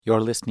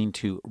You're listening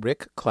to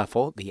Rick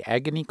Kleffel, the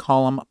Agony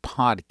Column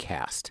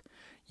podcast.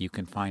 You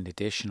can find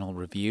additional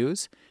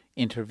reviews,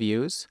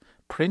 interviews,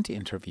 print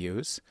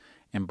interviews,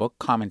 and book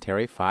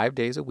commentary 5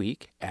 days a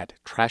week at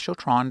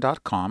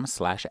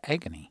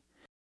trashotron.com/agony.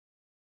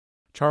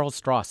 Charles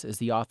Stross is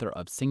the author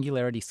of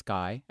Singularity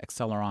Sky,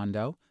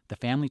 Accelerando, The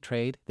Family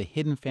Trade, The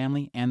Hidden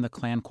Family, and The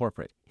Clan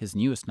Corporate. His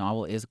newest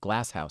novel is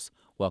Glasshouse.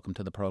 Welcome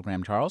to the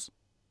program, Charles.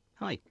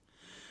 Hi.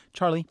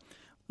 Charlie,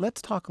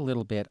 let's talk a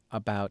little bit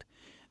about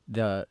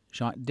the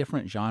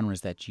different genres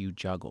that you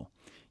juggle.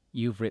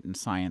 You've written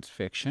science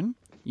fiction,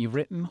 you've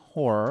written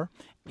horror,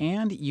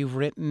 and you've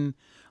written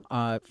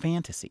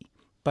fantasy.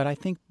 But I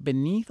think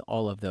beneath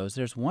all of those,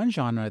 there's one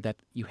genre that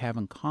you have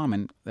in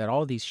common that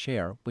all of these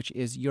share, which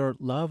is your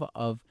love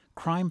of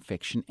crime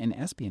fiction and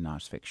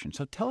espionage fiction.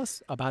 So tell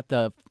us about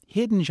the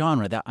hidden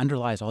genre that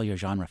underlies all your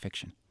genre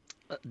fiction.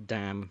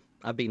 Damn,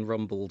 I've been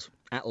rumbled.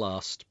 At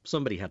last,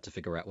 somebody had to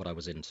figure out what I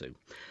was into.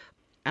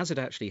 As it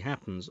actually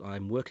happens,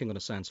 I'm working on a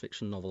science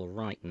fiction novel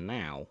right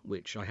now,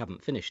 which I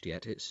haven't finished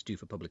yet. It's due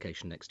for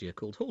publication next year,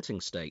 called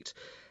Halting State.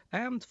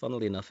 And,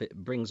 funnily enough, it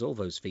brings all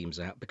those themes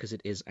out because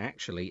it is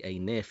actually a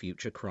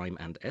near-future crime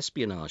and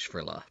espionage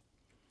thriller.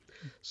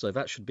 So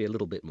that should be a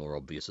little bit more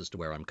obvious as to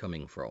where I'm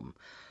coming from.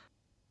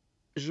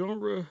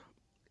 Genre,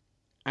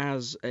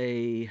 as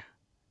a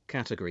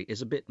category,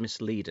 is a bit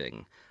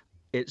misleading.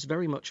 It's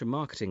very much a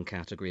marketing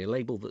category, a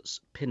label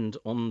that's pinned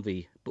on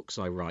the books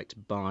I write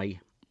by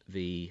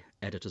the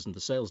editors and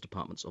the sales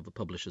departments of the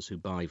publishers who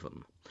buy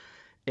them.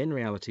 In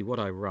reality, what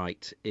I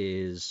write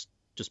is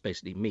just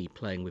basically me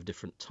playing with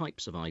different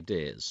types of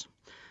ideas.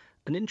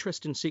 An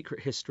interest in secret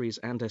histories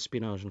and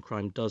espionage and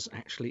crime does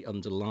actually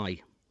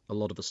underlie a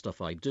lot of the stuff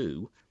I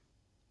do,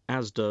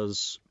 as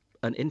does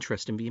an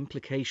interest in the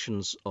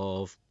implications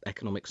of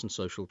economics and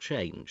social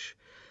change.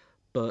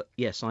 But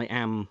yes, I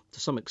am,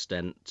 to some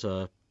extent,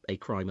 a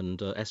crime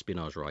and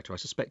espionage writer. I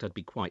suspect I'd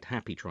be quite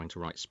happy trying to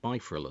write spy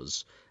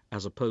thrillers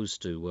as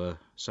opposed to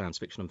science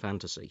fiction and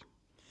fantasy.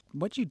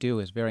 What you do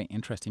is very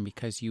interesting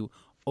because you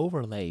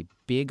overlay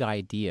big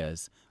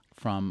ideas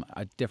from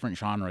different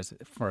genres.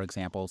 For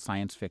example,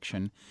 science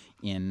fiction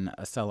in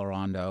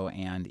Accelerando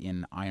and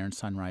in Iron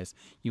Sunrise.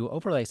 You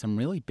overlay some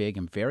really big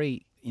and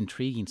very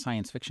intriguing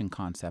science fiction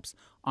concepts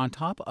on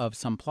top of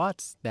some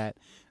plots that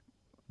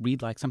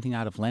read like something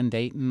out of Len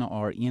Deighton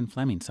or Ian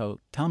Fleming. So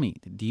tell me,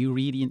 do you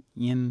read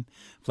Ian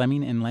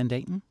Fleming and Len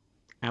Deighton?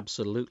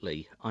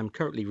 Absolutely. I'm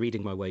currently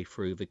reading my way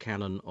through the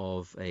canon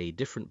of a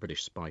different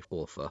British spy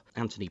author,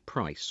 Anthony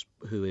Price,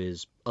 who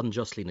is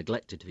unjustly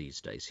neglected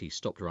these days. He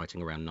stopped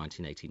writing around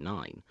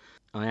 1989.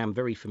 I am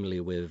very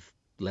familiar with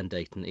Len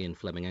Deighton, Ian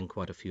Fleming, and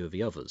quite a few of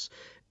the others.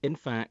 In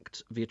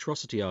fact, the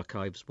Atrocity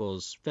Archives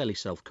was fairly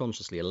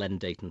self-consciously a Len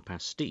Deighton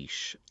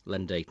pastiche,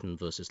 Len Deighton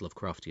versus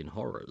Lovecraftian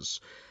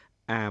horrors.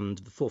 And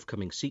the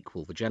forthcoming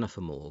sequel, The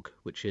Jennifer Morgue,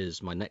 which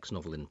is my next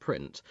novel in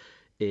print,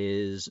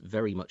 is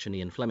very much an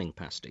Ian Fleming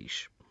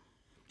pastiche.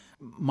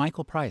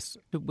 Michael Price,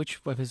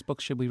 which of his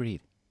books should we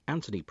read?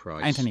 Anthony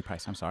Price. Anthony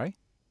Price, I'm sorry.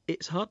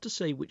 It's hard to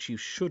say which you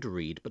should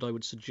read, but I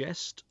would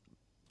suggest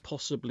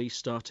possibly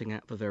starting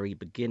at the very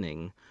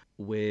beginning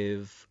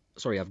with...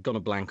 Sorry, I've gone a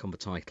blank on the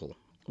title.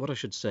 What I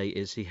should say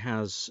is he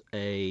has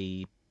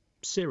a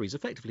series,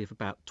 effectively, of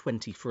about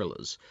 20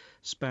 thrillers,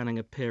 spanning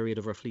a period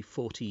of roughly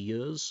 40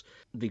 years.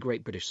 The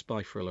Great British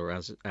Spy Thriller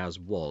as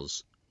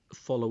was,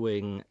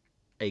 following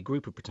a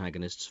group of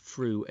protagonists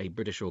through a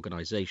British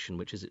organisation,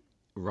 which is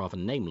rather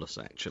nameless,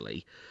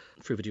 actually,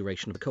 through the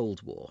duration of the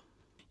Cold War.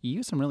 You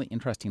use some really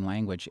interesting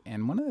language,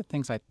 and one of the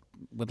things I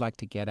would like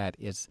to get at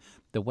is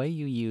the way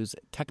you use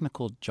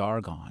technical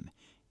jargon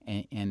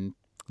and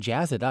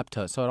jazz it up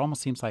so it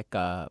almost seems like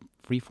a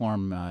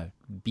freeform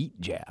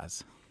beat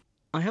jazz.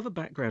 I have a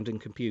background in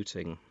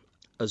computing,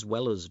 as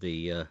well as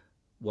the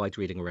wide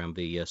reading around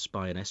the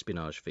spy and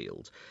espionage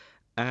field,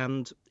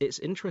 and it's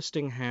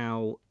interesting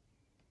how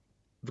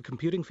the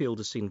computing field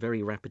has seen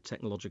very rapid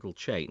technological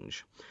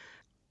change.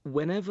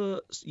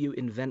 Whenever you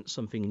invent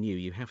something new,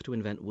 you have to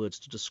invent words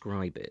to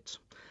describe it.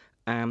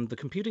 And the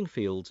computing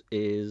field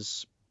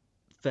is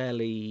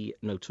fairly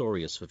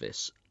notorious for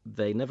this.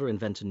 They never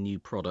invent a new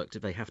product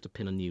if they have to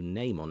pin a new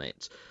name on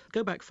it.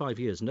 Go back 5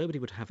 years, nobody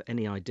would have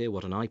any idea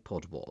what an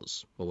iPod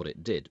was or what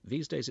it did.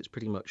 These days it's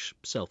pretty much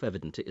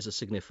self-evident. It is a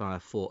signifier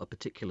for a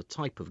particular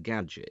type of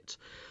gadget.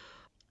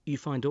 You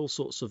find all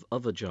sorts of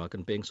other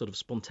jargon being sort of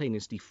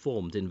spontaneously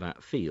formed in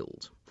that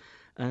field.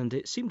 And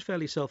it seemed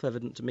fairly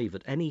self-evident to me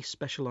that any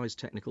specialised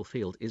technical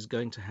field is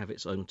going to have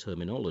its own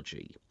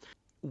terminology.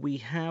 We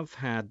have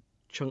had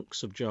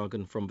chunks of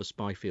jargon from the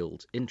spy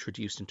field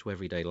introduced into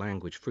everyday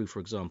language through, for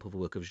example, the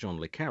work of Jean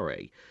le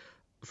Carré.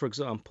 For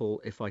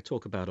example, if I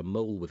talk about a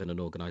mole within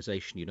an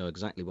organisation, you know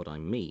exactly what I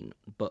mean.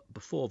 But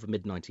before the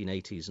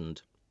mid-1980s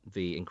and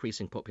the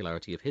increasing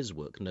popularity of his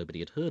work, nobody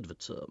had heard the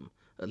term,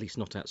 at least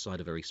not outside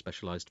a very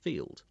specialised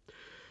field.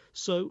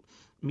 So,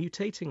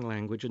 mutating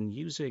language and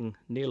using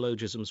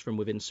neologisms from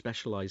within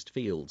specialised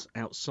fields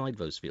outside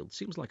those fields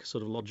seems like a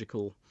sort of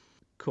logical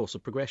course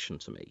of progression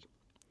to me.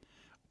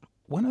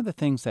 One of the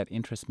things that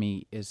interests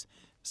me is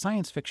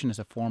science fiction is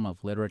a form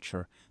of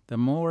literature. The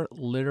more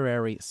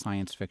literary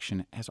science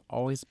fiction has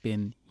always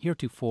been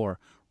heretofore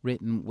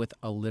written with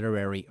a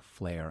literary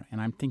flair. And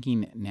I'm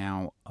thinking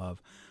now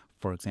of,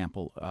 for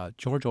example,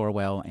 George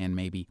Orwell and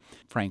maybe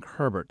Frank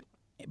Herbert.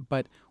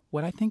 But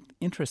what I think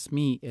interests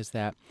me is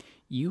that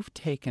you've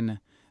taken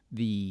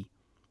the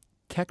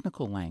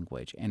technical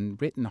language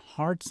and written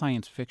hard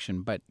science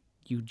fiction, but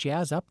you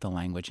jazz up the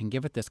language and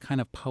give it this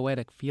kind of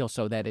poetic feel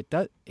so that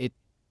it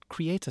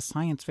creates a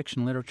science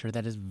fiction literature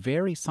that is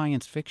very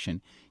science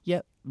fiction,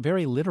 yet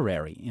very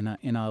literary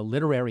in a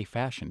literary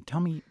fashion. Tell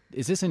me,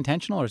 is this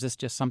intentional or is this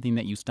just something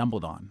that you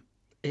stumbled on?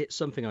 It's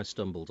something I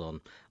stumbled on.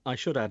 I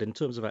should add, in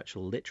terms of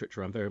actual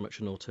literature, I'm very much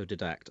an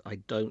autodidact. I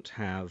don't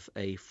have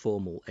a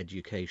formal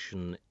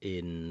education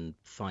in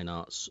fine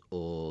arts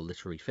or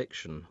literary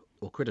fiction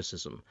or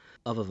criticism,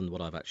 other than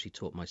what I've actually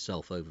taught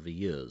myself over the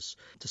years.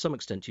 To some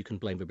extent, you can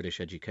blame the British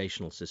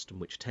educational system,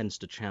 which tends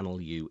to channel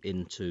you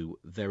into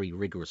very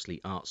rigorously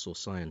arts or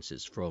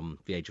sciences from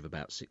the age of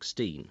about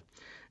 16,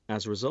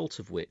 as a result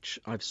of which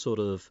I've sort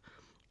of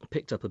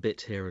picked up a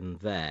bit here and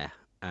there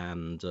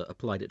and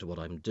applied it to what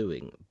I'm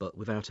doing, but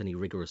without any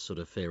rigorous sort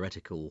of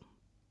theoretical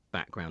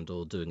background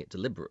or doing it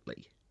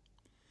deliberately.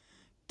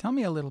 Tell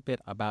me a little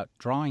bit about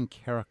drawing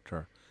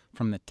character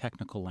from the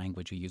technical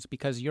language you use,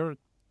 because you're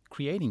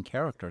creating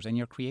characters and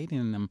you're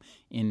creating them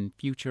in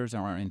futures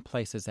or in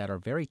places that are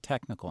very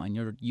technical, and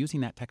you're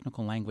using that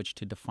technical language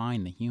to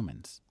define the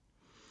humans.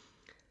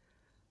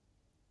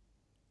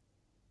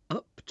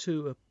 Up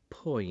to a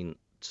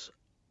point,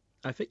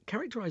 I think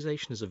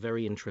characterization is a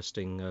very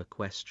interesting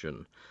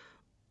question.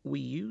 We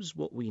use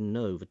what we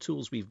know, the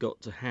tools we've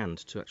got to hand,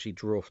 to actually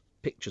draw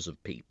pictures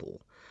of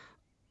people.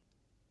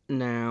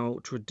 Now,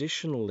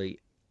 traditionally,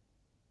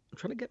 I'm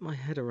trying to get my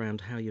head around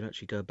how you'd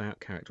actually go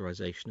about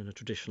characterization in a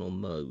traditional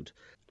mode,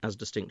 as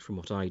distinct from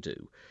what I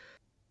do.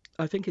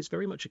 I think it's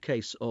very much a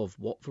case of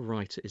what the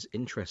writer is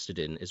interested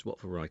in is what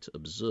the writer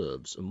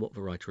observes, and what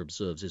the writer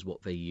observes is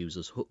what they use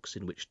as hooks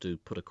in which to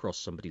put across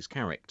somebody's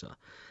character.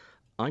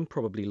 I'm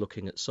probably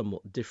looking at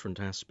somewhat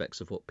different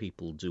aspects of what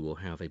people do or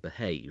how they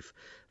behave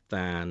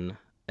than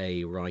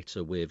a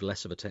writer with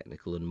less of a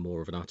technical and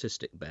more of an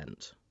artistic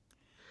bent.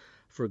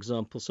 For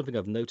example, something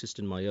I've noticed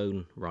in my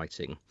own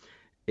writing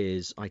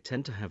is I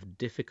tend to have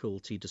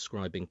difficulty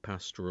describing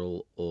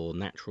pastoral or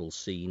natural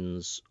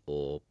scenes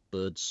or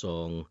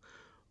birdsong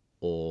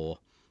or,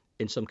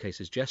 in some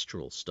cases,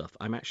 gestural stuff.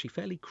 I'm actually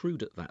fairly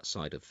crude at that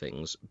side of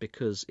things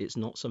because it's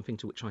not something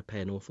to which I pay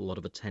an awful lot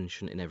of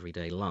attention in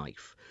everyday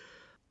life.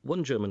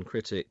 One German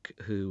critic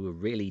who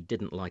really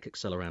didn't like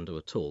Accelerando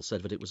at all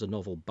said that it was a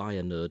novel by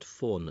a nerd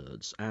for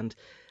nerds, and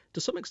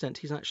to some extent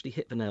he's actually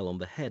hit the nail on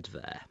the head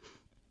there.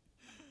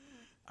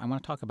 I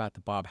want to talk about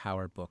the Bob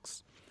Howard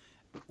books.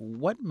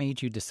 What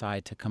made you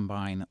decide to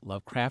combine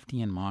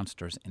Lovecraftian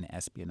monsters and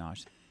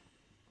espionage?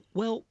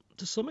 Well,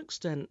 to some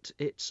extent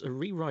it's a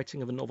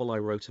rewriting of a novel I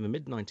wrote in the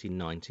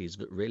mid-1990s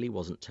that really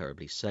wasn't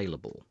terribly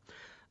saleable.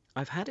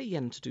 I've had a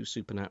yen to do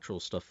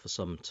supernatural stuff for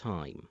some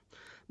time.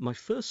 My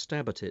first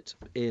stab at it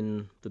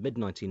in the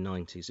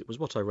mid-1990s, it was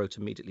what I wrote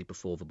immediately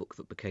before the book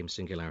that became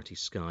Singularity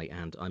Sky,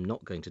 and I'm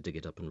not going to dig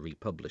it up and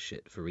republish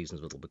it for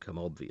reasons that will become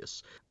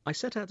obvious. I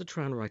set out to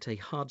try and write a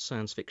hard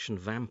science fiction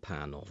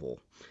vampire novel,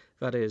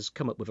 that is,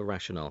 come up with a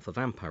rationale for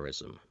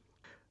vampirism.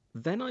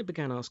 Then I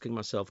began asking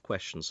myself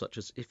questions such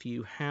as, if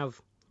you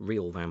have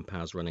real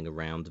vampires running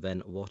around,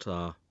 then what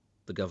are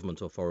the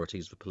government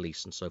authorities, the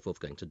police and so forth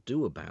going to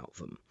do about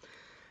them?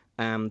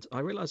 And I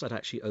realised I'd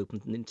actually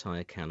opened an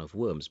entire can of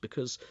worms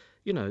because,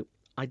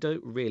 I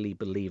don't really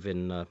believe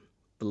in the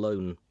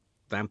lone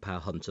vampire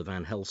hunter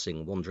Van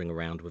Helsing wandering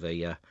around with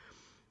a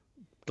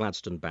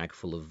Gladstone bag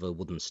full of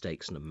wooden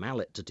stakes and a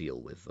mallet to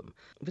deal with them.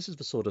 This is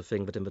the sort of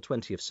thing that in the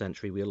 20th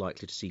century we are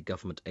likely to see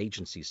government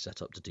agencies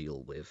set up to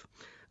deal with.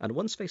 And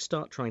once they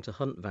start trying to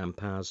hunt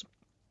vampires,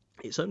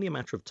 it's only a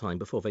matter of time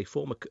before they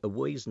form a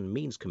Ways and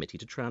Means committee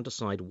to try and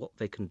decide what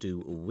they can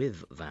do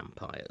with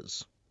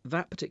vampires.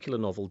 That particular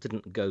novel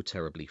didn't go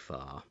terribly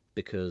far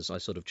because I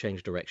sort of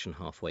changed direction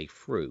halfway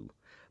through,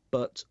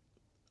 but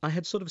I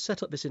had sort of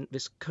set up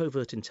this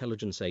covert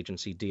intelligence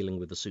agency dealing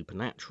with the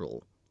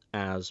supernatural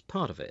as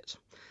part of it.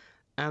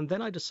 And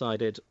then I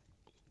decided,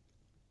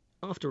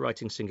 after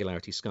writing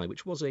Singularity Sky,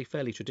 which was a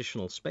fairly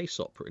traditional space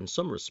opera in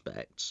some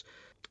respects,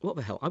 what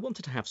the hell, I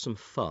wanted to have some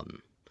fun.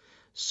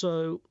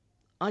 So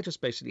I just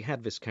basically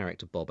had this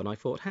character Bob, and I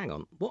thought, hang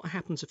on, what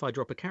happens if I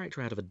drop a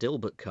character out of a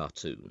Dilbert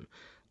cartoon?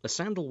 A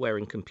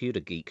sandal-wearing computer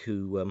geek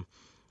who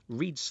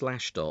reads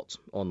Slashdot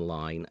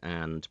online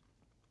and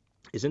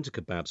is into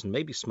kebabs and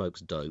maybe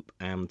smokes dope,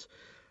 and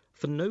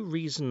for no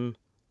reason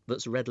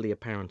that's readily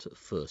apparent at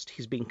first,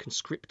 he's being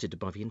conscripted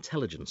by the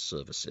intelligence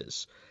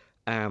services.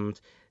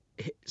 And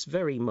it's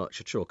very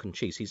much a chalk and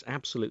cheese. He's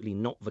absolutely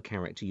not the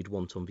character you'd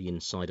want on the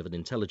inside of an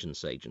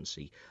intelligence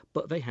agency,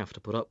 but they have to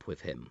put up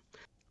with him.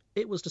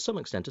 It was to some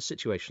extent a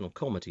situational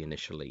comedy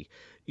initially.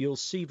 You'll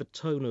see the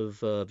tone of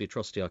the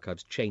Atrocity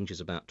Archives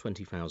changes about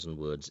 20,000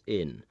 words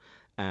in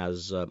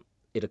as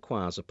it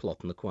acquires a plot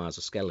and acquires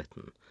a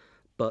skeleton.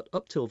 But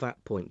up till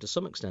that point, to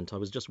some extent, I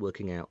was just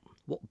working out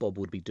what Bob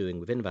would be doing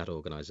within that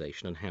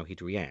organisation and how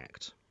he'd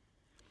react.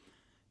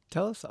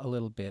 Tell us a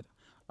little bit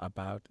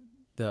about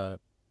the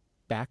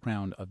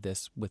background of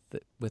this with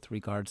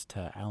regards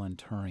to Alan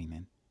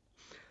Turing.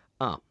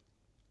 Alan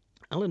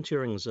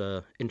Turing's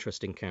an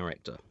interesting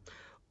character.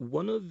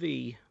 One of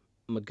the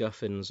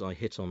MacGuffins I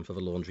hit on for the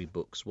Laundry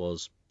books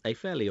was a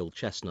fairly old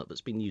chestnut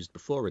that's been used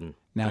before in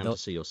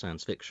fantasy or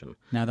science fiction.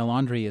 Now, the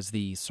Laundry is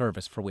the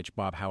service for which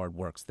Bob Howard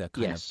works, the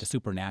kind of the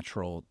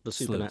supernatural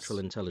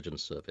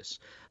intelligence service.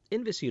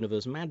 In this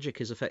universe,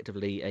 magic is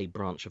effectively a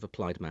branch of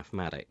applied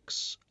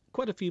mathematics.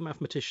 Quite a few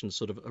mathematicians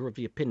sort of are of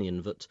the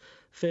opinion that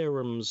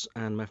theorems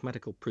and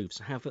mathematical proofs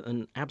have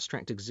an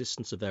abstract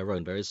existence of their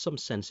own. There is some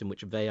sense in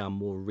which they are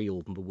more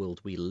real than the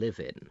world we live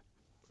in.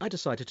 I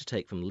decided to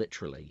take them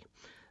literally.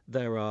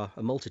 There are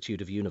a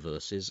multitude of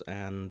universes,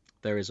 and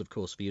there is, of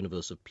course, the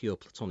universe of pure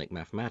Platonic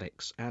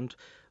mathematics, and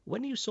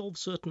when you solve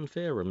certain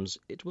theorems,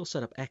 it will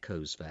set up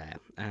echoes there,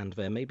 and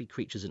there may be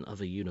creatures in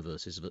other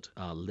universes that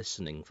are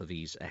listening for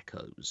these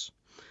echoes.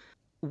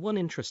 One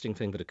interesting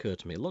thing that occurred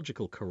to me, a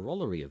logical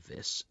corollary of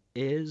this,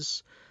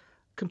 is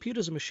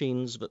computers are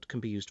machines that can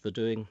be used for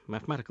doing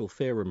mathematical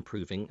theorem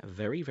proving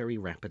very, very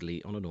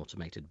rapidly on an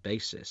automated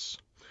basis.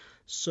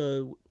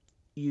 So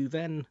you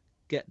then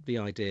get the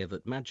idea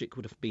that magic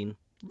would have been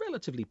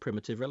relatively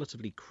primitive,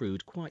 relatively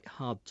crude, quite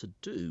hard to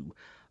do,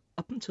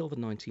 up until the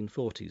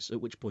 1940s, at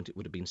which point it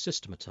would have been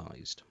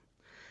systematized.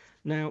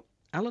 Now,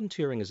 Alan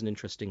Turing is an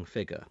interesting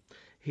figure.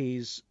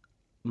 He's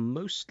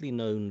mostly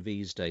known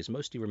these days,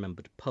 mostly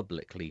remembered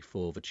publicly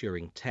for the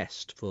Turing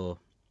test for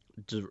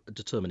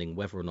determining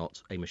whether or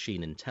not a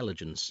machine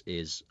intelligence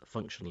is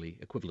functionally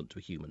equivalent to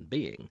a human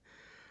being.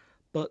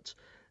 But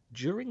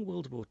during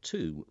World War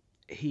II,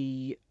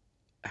 he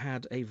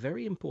had a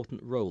very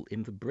important role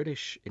in the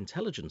British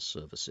intelligence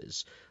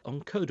services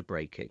on code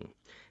breaking.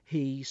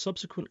 He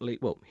subsequently,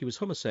 he was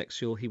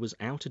homosexual, he was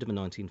outed in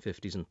the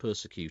 1950s and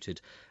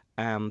persecuted,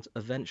 and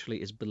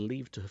eventually is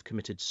believed to have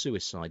committed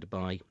suicide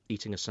by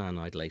eating a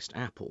cyanide-laced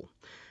apple.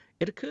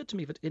 It occurred to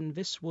me that in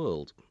this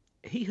world,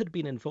 he had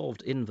been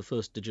involved in the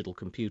first digital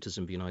computers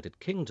in the United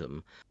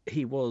Kingdom.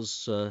 He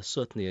was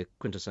certainly a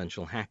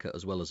quintessential hacker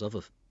as well as other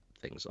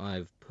things.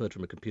 I've heard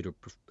from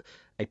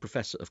a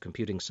professor of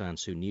computing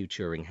science who knew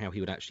Turing how he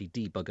would actually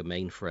debug a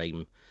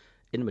mainframe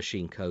in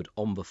machine code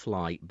on the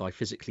fly by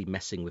physically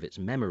messing with its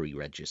memory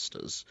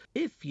registers.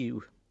 If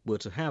you were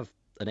to have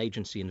an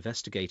agency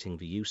investigating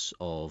the use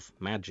of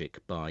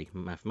magic by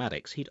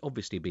mathematics, he'd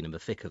obviously been in the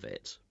thick of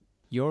it.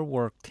 Your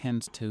work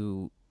tends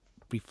to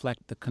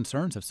reflect the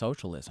concerns of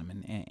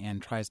socialism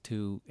and tries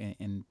to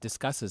and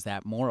discusses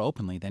that more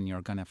openly than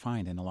you're going to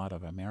find in a lot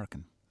of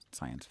American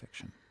science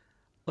fiction.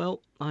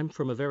 Well, I'm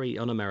from a very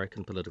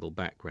un-American political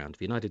background.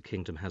 The United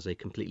Kingdom has a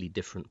completely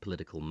different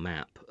political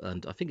map,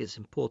 and I think it's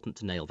important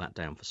to nail that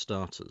down for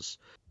starters.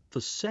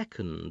 For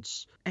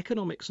seconds,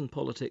 economics and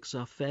politics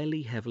are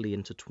fairly heavily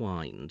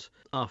intertwined.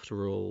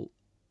 After all,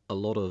 a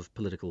lot of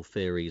political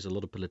theories, a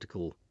lot of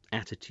political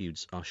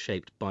attitudes are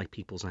shaped by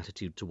people's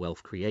attitude to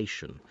wealth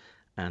creation.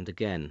 And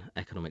again,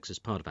 economics is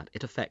part of that.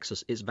 It affects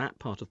us. It's that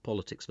part of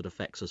politics that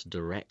affects us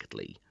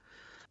directly.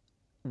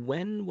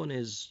 When one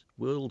is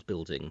world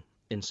building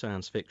in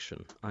science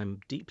fiction, I'm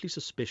deeply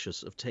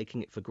suspicious of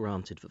taking it for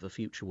granted that the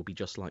future will be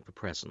just like the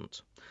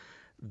present.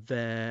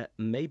 There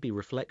may be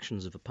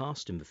reflections of the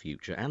past in the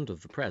future and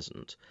of the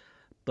present,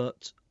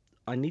 but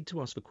I need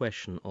to ask the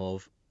question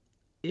of,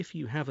 if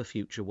you have a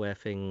future where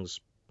things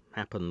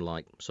happen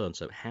like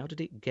so-and-so, how did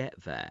it get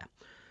there?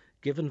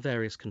 Given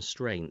various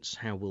constraints,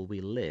 how will we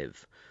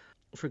live?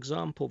 For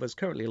example, there's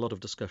currently a lot of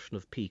discussion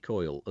of peak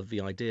oil, of the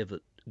idea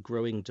that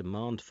growing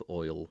demand for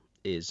oil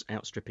is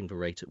outstripping the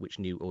rate at which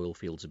new oil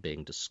fields are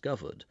being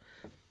discovered.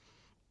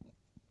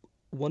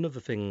 One of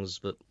the things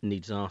that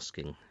needs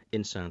asking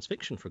in science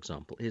fiction, for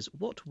example, is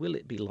what will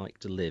it be like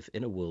to live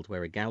in a world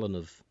where a gallon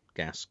of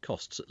gas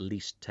costs at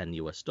least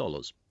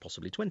 $10,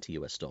 possibly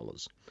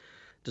 $20?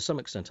 To some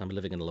extent, I'm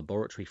living in a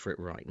laboratory for it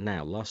right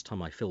now. Last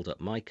time I filled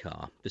up my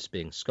car, this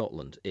being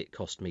Scotland, it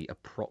cost me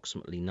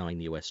approximately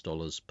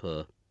 $9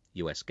 per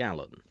US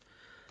gallon.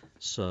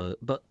 So,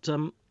 but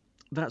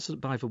that's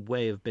by the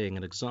way of being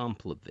an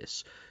example of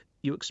this.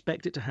 You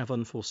expect it to have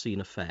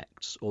unforeseen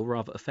effects, or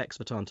rather effects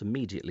that aren't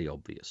immediately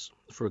obvious.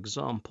 For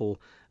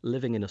example,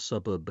 living in a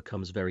suburb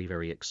becomes very,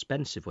 very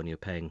expensive when you're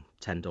paying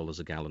 $10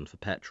 a gallon for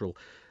petrol.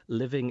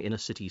 Living in a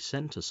city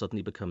centre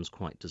suddenly becomes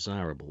quite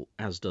desirable,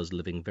 as does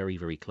living very,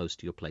 very close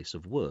to your place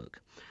of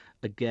work.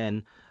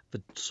 Again,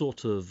 the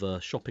sort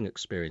of shopping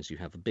experience you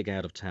have, the big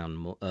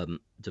out-of-town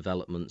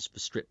developments, the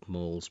strip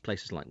malls,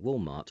 places like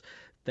Walmart,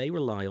 they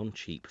rely on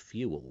cheap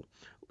fuel.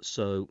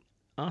 So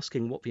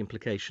asking what the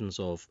implications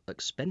of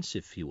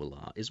expensive fuel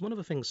are is one of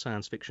the things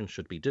science fiction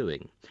should be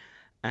doing.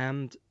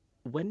 And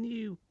when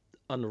you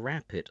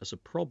unwrap it as a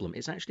problem,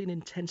 it's actually an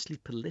intensely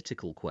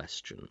political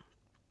question,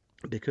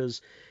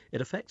 because it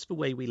affects the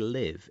way we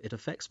live, it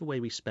affects the way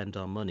we spend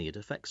our money, it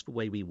affects the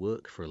way we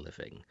work for a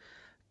living.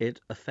 It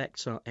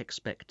affects our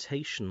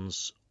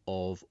expectations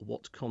of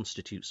what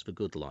constitutes the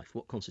good life,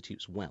 what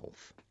constitutes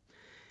wealth.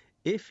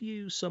 If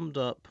you summed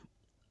up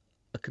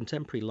a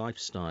contemporary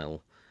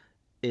lifestyle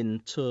in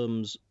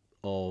terms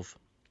of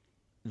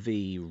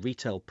the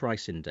retail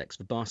price index,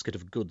 the basket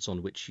of goods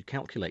on which you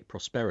calculate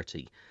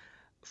prosperity,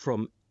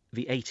 from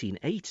the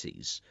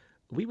 1880s,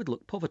 we would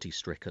look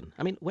poverty-stricken.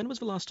 I mean, when was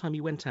the last time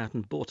you went out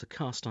and bought a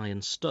cast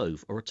iron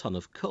stove or a ton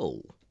of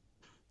coal?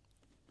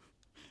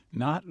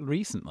 Not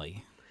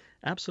recently.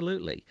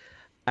 Absolutely.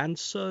 And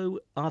so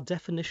our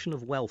definition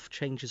of wealth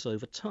changes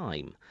over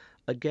time.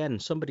 Again,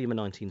 somebody in the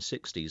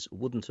 1960s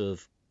wouldn't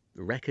have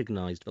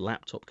recognized the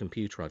laptop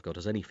computer I've got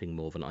as anything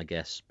more than, I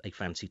guess, a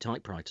fancy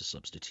typewriter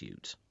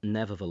substitute.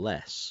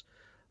 Nevertheless,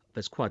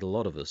 there's quite a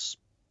lot of us,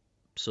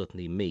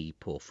 certainly me,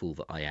 poor fool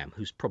that I am,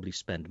 who's probably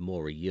spend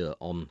more a year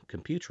on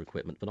computer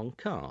equipment than on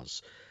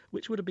cars,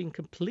 which would have been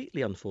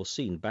completely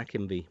unforeseen back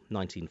in the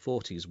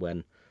 1940s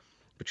when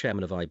the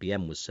chairman of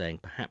IBM was saying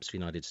perhaps the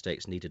United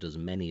States needed as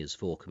many as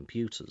 4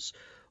 computers.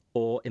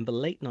 Or in the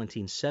late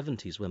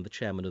 1970s when the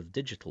chairman of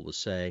Digital was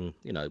saying,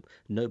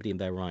 nobody in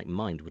their right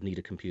mind would need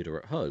a computer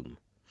at home.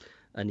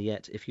 And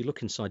yet, if you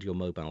look inside your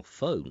mobile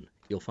phone,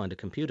 you'll find a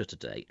computer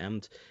today,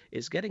 and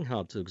it's getting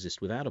hard to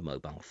exist without a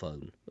mobile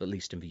phone, at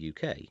least in the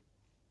UK.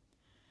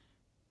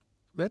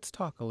 Let's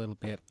talk a little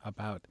bit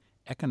about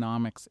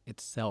economics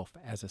itself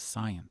as a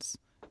science.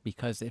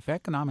 Because if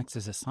economics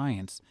is a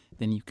science,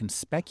 then you can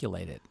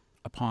speculate it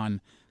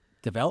upon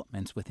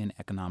developments within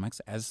economics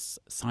as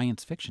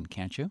science fiction,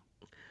 can't you?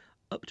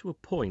 Up to a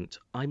point,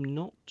 I'm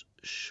not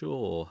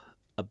sure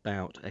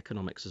about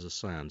economics as a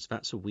science.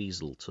 That's a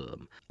weasel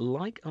term.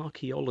 Like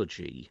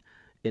archaeology,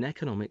 in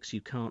economics you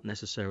can't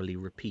necessarily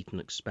repeat an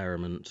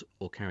experiment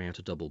or carry out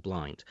a double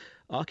blind.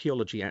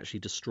 Archaeology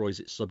actually destroys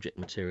its subject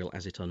material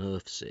as it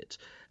unearths it.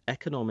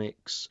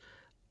 Economics,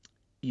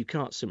 you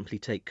can't simply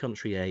take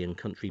country A and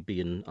country B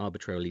and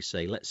arbitrarily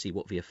say, let's see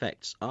what the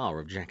effects are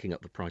of jacking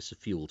up the price of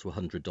fuel to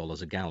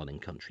 $100 a gallon in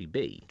country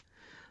B.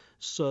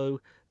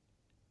 So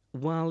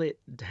while it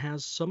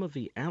has some of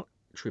the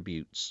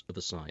attributes of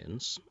a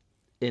science,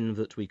 in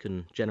that we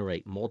can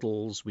generate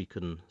models, we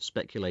can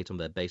speculate on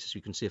their basis, we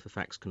can see if the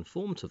facts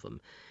conform to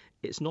them,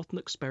 it's not an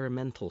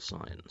experimental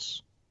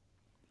science.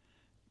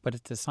 But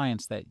it's a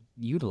science that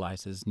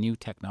utilizes new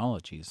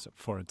technologies.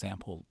 For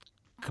example,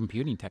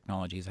 computing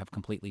technologies have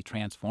completely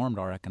transformed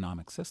our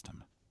economic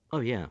system. Oh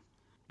yeah,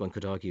 one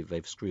could argue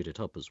they've screwed it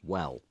up as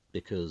well,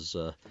 because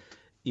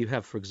you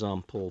have, for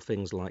example,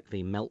 things like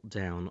the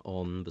meltdown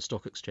on the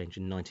stock exchange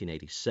in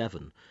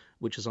 1987,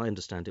 which, as I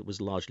understand it,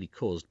 was largely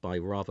caused by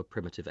rather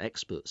primitive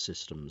expert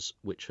systems,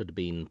 which had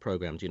been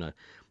programmed,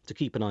 to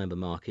keep an eye on the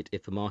market.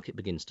 If the market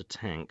begins to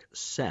tank,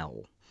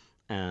 sell.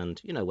 And,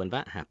 when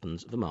that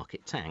happens, the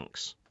market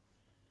tanks.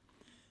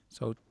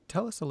 So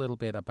tell us a little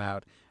bit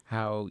about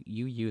how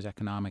you use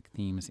economic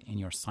themes in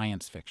your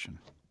science fiction.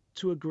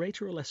 To a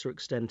greater or lesser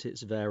extent,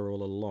 it's there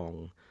all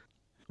along.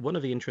 One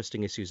of the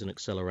interesting issues in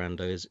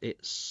Accelerando is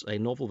it's a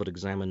novel that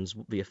examines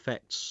the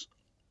effects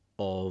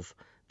of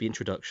the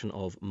introduction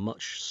of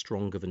much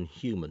stronger than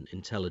human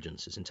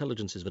intelligences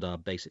that are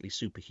basically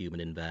superhuman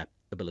in their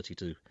ability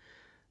to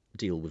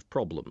deal with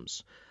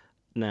problems.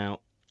 Now,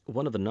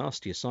 one of the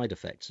nastier side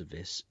effects of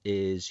this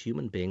is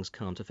human beings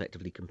can't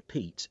effectively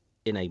compete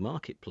in a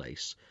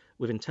marketplace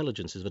with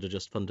intelligences that are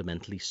just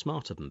fundamentally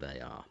smarter than they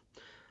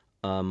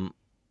are.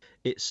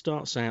 It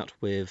starts out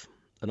with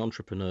an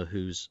entrepreneur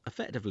who's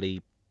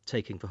effectively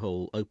taking the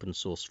whole open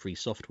source free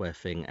software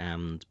thing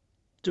and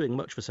doing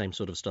much the same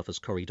sort of stuff as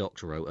Cory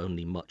Doctorow,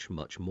 only much,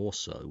 much more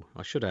so.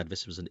 I should add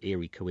this was an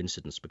eerie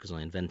coincidence because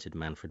I invented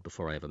Manfred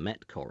before I ever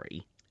met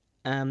Cory.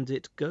 And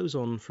it goes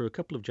on for a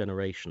couple of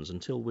generations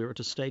until we're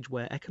at a stage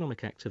where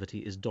economic activity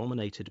is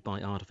dominated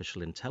by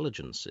artificial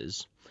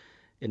intelligences,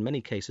 in many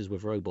cases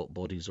with robot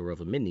bodies or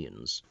other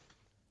minions.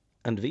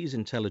 And these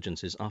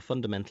intelligences are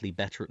fundamentally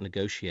better at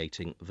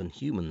negotiating than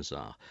humans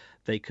are.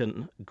 They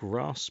can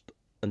grasp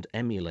and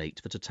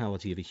emulate the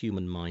totality of a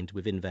human mind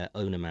within their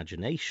own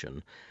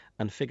imagination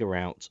and figure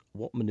out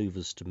what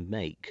maneuvers to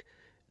make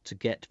to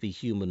get the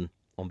human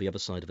on the other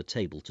side of a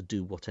table to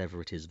do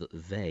whatever it is that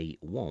they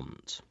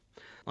want.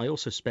 I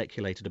also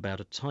speculated about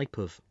a type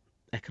of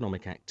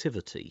economic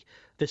activity.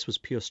 This was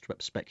pure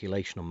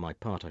speculation on my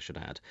part, I should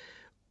add,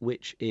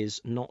 which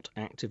is not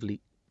actively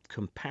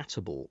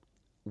compatible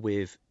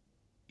with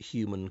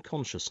human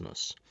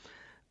consciousness.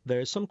 There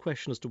is some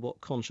question as to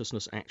what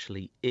consciousness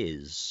actually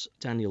is.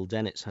 Daniel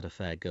Dennett's had a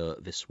fair go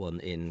at this one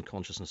in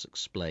Consciousness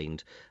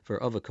Explained. There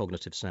are other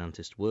cognitive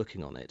scientists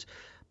working on it.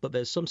 But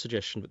there's some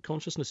suggestion that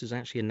consciousness is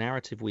actually a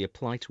narrative we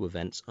apply to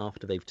events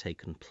after they've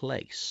taken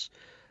place.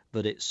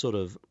 That it's sort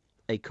of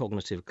a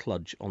cognitive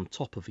kludge on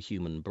top of a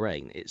human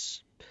brain.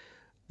 It's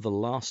the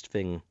last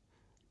thing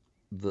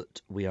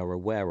that we are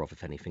aware of,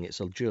 if anything. It's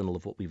a journal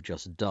of what we've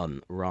just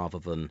done rather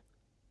than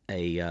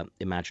a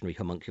imaginary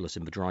homunculus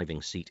in the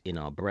driving seat in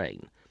our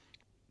brain.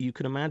 You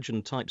can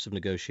imagine types of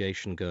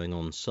negotiation going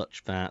on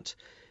such that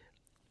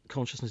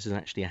consciousness is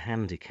actually a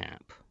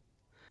handicap.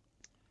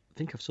 I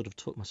think I've sort of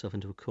talked myself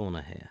into a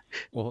corner here.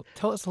 Well,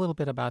 tell us a little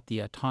bit about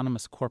the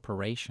autonomous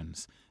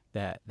corporations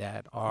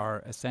that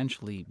are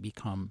essentially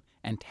become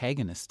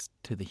antagonists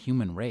to the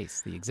human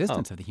race, the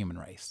existence of the human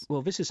race.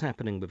 Well, this is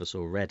happening with us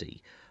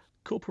already.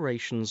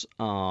 Corporations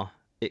are,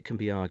 it can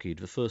be argued,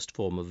 the first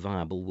form of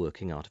viable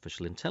working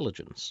artificial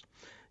intelligence.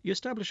 You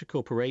establish a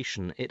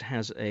corporation, it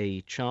has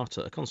a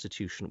charter, a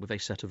constitution with a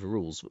set of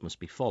rules that must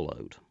be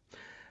followed.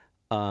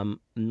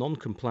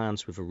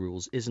 Non-compliance with the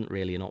rules isn't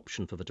really an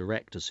option for the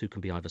directors, who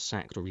can be either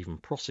sacked or even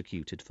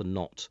prosecuted for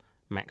not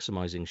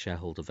maximising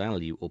shareholder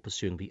value or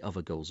pursuing the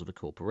other goals of a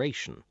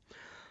corporation.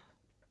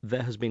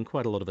 There has been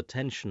quite a lot of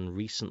attention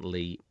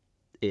recently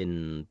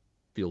in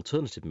the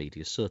alternative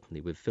media,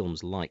 certainly with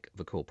films like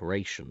The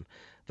Corporation,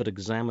 that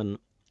examine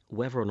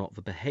whether or not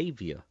the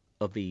behaviour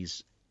of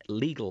these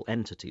legal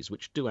entities,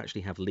 which do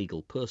actually have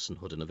legal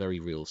personhood in a very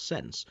real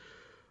sense,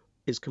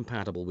 is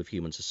compatible with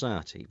human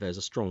society. There's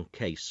a strong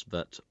case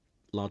that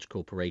large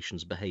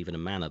corporations behave in a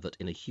manner that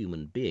in a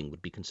human being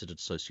would be considered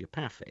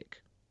sociopathic.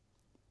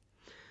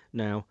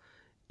 Now,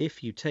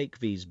 if you take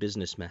these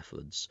business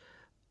methods,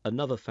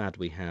 another fad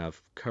we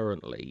have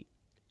currently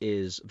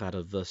is that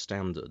of the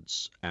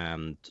standards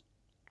and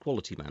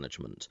quality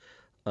management.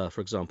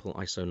 For example,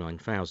 ISO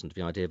 9000,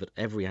 the idea that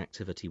every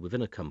activity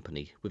within a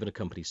company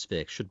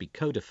sphere, should be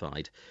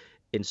codified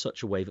in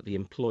such a way that the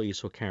employees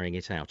who are carrying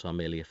it out are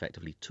merely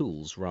effectively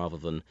tools, rather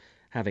than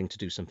having to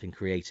do something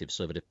creative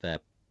so that if they're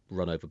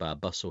run over by a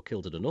bus or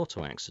killed in an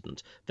auto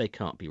accident, they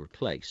can't be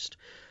replaced.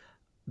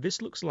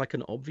 This looks like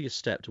an obvious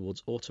step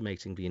towards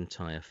automating the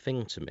entire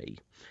thing to me.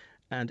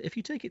 And if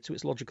you take it to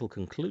its logical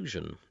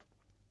conclusion,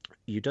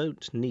 you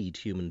don't need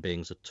human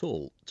beings at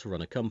all to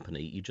run a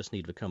company. You just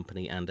need the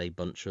company and a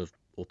bunch of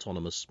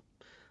autonomous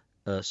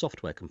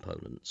software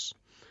components.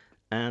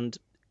 And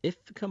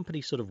if the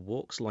company sort of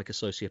walks like a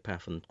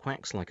sociopath and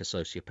quacks like a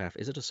sociopath,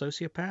 is it a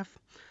sociopath?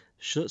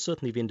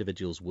 Certainly the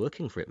individuals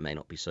working for it may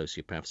not be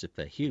sociopaths if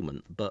they're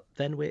human, but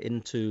then we're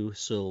into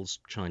Searle's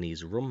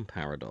Chinese room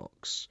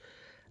paradox.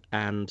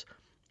 And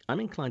I'm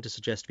inclined to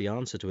suggest the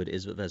answer to it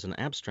is that there's an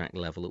abstract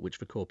level at which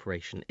the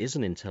corporation is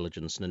an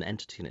intelligence and an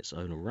entity in its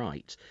own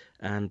right,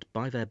 and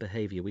by their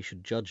behavior we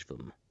should judge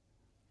them.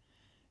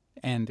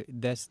 And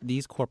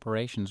these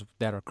corporations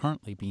that are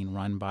currently being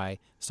run by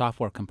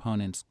software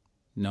components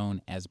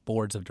known as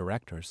boards of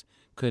directors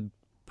could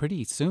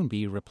pretty soon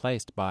be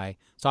replaced by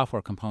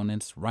software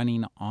components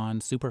running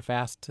on super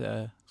fast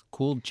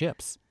cooled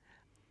chips.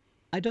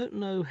 I don't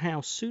know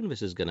how soon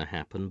this is going to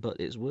happen, but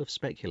it's worth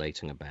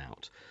speculating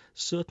about.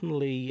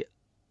 Certainly,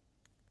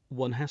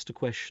 one has to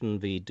question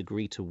the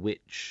degree to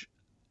which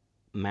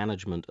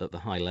management at the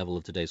high level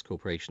of today's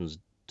corporations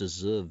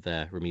deserve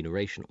their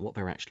remuneration, what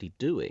they're actually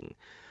doing.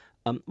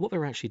 What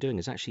they're actually doing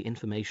is actually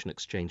information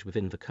exchange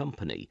within the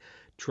company,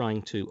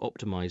 trying to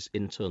optimize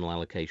internal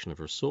allocation of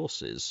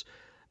resources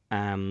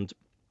and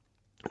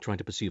trying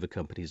to pursue the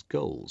company's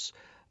goals.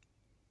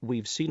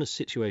 We've seen a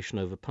situation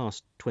over the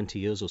past 20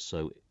 years or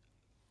so,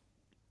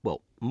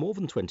 well, more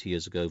than 20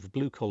 years ago, the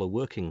blue-collar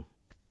workers,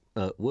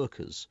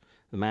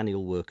 the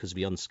manual workers,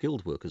 the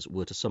unskilled workers,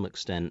 were to some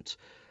extent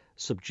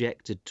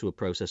subjected to a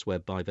process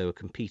whereby they were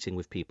competing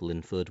with people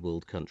in third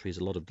world countries.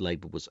 A lot of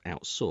labour was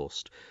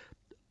outsourced.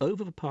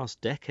 Over the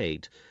past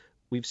decade,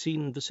 we've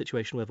seen the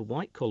situation where the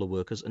white-collar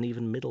workers and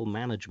even middle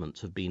management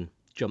have been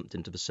thrown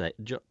into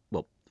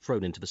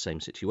the same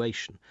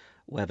situation,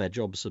 where their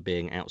jobs are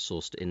being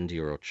outsourced to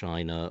India or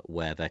China,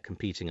 where they're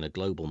competing in a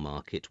global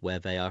market, where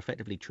they are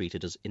effectively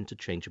treated as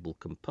interchangeable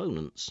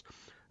components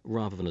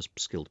rather than as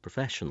skilled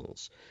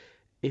professionals.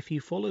 If you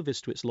follow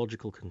this to its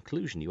logical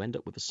conclusion, you end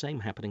up with the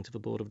same happening to the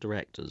board of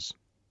directors.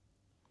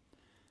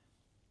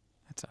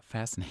 That's a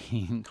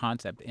fascinating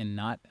concept and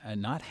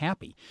not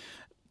happy.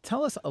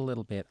 Tell us a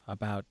little bit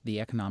about the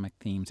economic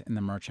themes in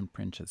the Merchant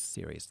Princes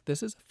series.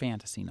 This is a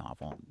fantasy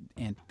novel,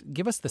 and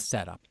give us the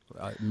setup,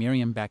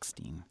 Miriam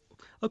Beckstein.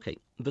 Okay,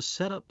 the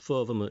setup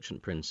for the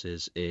Merchant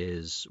Princes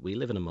is we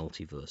live in a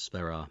multiverse.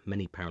 There are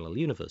many parallel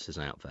universes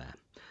out there.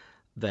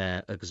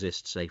 There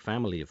exists a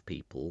family of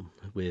people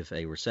with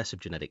a recessive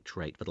genetic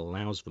trait that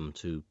allows them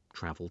to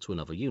travel to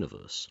another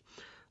universe.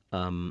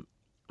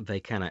 They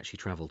can actually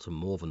travel to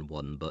more than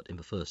one, but in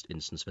the first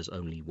instance there's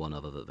only one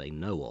other that they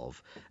know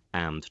of,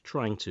 and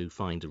trying to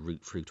find a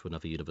route through to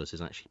another universe is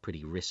actually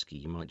pretty risky.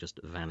 You might just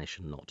vanish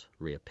and not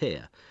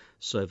reappear.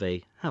 So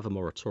they have a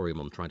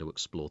moratorium on trying to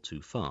explore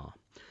too far.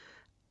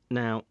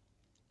 Now,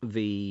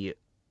 the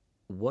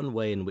one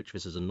way in which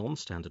this is a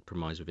non-standard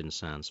premise within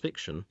science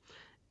fiction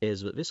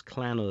is that this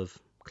clan of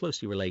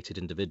closely related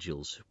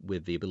individuals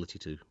with the ability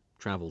to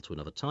travel to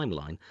another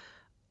timeline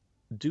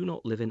do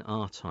not live in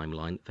our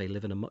timeline. They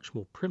live in a much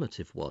more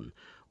primitive one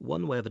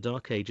where the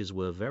Dark Ages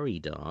were very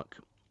dark,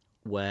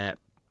 where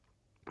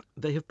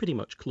they have pretty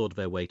much clawed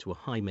their way to a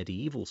high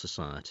medieval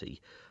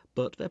society,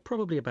 but they're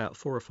probably about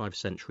 4 or 5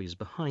 centuries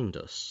behind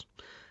us.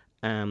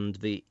 And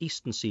the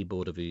eastern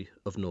seaboard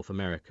of North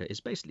America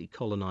is basically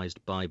colonized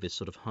by this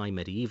sort of high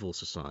medieval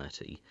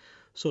society,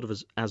 sort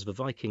of as the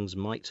Vikings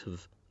might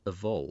have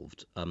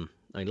evolved.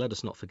 Let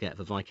us not forget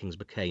the Vikings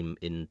became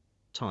in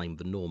time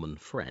the Norman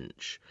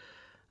French.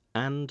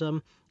 And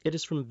it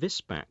is from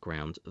this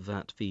background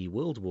that the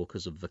world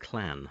walkers of the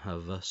clan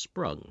have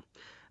sprung,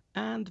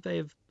 and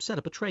they've set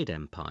up a trade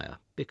empire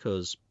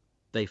because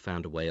they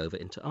found a way over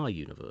into our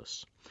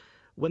universe.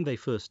 When they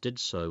first did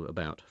so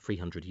about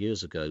 300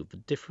 years ago, the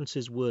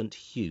differences weren't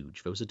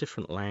huge. There was a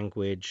different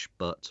language,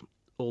 but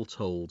all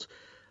told,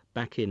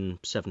 back in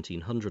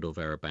 1700 or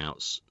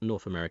thereabouts,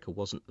 North America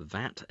wasn't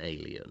that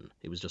alien.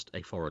 It was just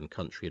a foreign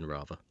country and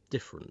rather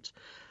different.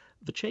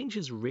 The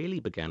changes really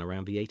began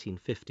around the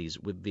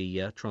 1850s with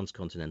the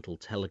transcontinental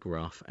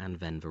telegraph and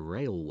then the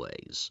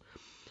railways.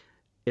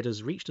 It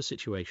has reached a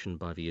situation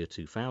by the year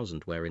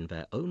 2000 where in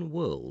their own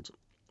world,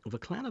 the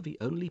clan are the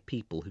only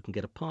people who can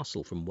get a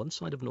parcel from one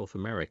side of North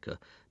America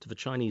to the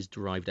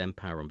Chinese-derived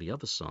empire on the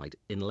other side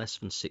in less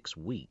than 6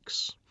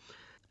 weeks.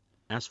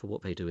 As for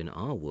what they do in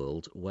our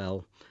world,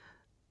 well,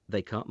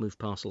 they can't move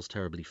parcels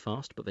terribly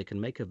fast, but they can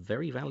make a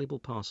very valuable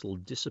parcel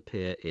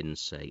disappear in,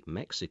 say,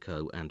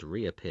 Mexico and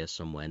reappear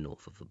somewhere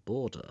north of the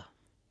border.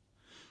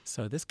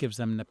 So this gives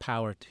them the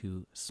power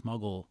to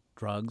smuggle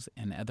drugs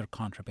and other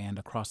contraband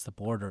across the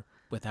border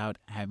without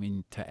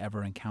having to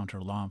ever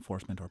encounter law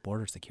enforcement or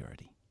border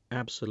security.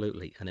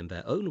 Absolutely. And in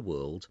their own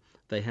world,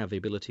 they have the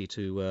ability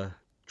to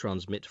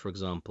transmit, for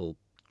example,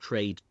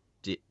 trade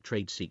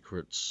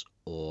secrets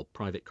or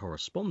private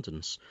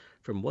correspondence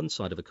from one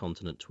side of a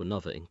continent to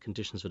another in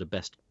conditions that are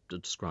best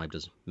described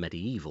as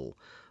medieval,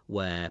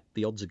 where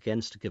the odds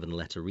against a given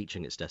letter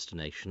reaching its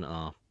destination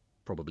are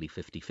probably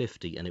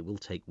 50-50, and it will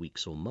take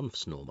weeks or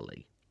months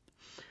normally.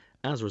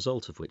 As a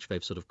result of which,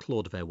 they've sort of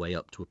clawed their way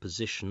up to a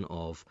position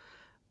of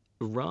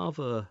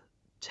rather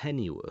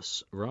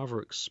tenuous, rather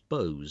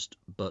exposed,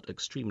 but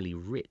extremely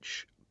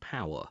rich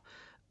power.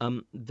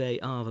 They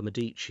are the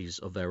Medicis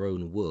of their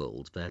own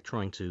world. They're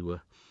trying to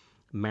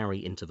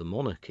marry into the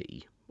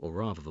monarchy, or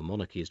rather the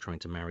monarchy is trying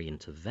to marry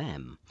into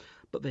them,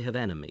 but they have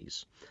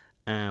enemies.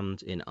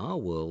 And in our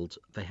world,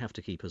 they have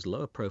to keep as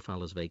low a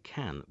profile as they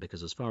can,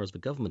 because as far as the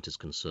government is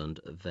concerned,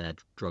 they're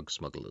drug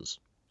smugglers.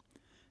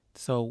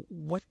 So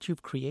what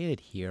you've created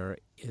here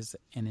is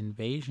an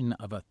invasion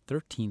of a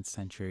 13th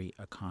century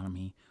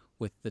economy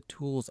with the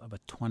tools of a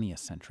 20th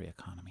century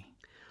economy.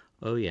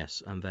 Oh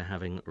yes, and they're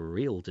having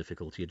real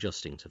difficulty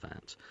adjusting to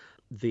that.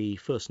 The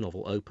first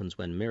novel opens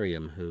when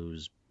Miriam,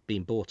 who's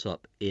been brought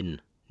up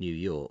in New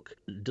York,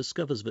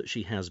 discovers that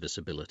she has this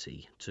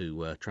ability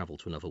to travel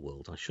to another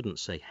world. I shouldn't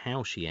say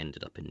how she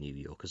ended up in New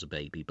York as a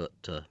baby, but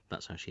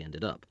that's how she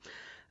ended up.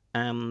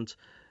 And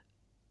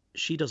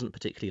she doesn't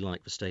particularly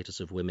like the status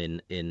of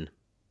women in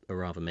a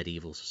rather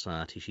medieval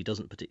society. She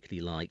doesn't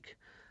particularly like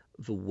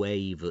the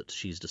way that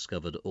she's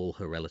discovered all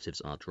her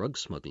relatives are drug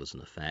smugglers,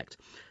 in effect.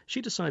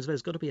 She decides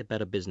there's got to be a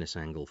better business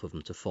angle for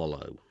them to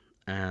follow,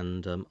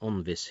 and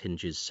on this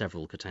hinges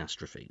several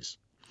catastrophes,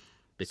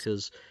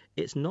 because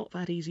it's not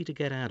that easy to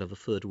get out of a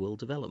third world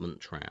development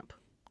trap.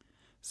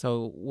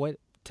 So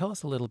tell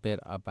us a little bit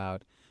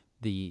about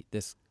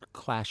this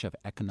clash of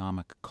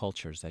economic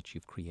cultures that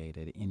you've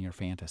created in your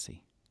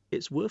fantasy.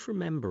 It's worth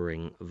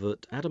remembering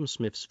that Adam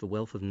Smith's The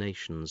Wealth of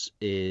Nations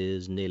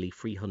is nearly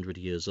 300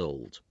 years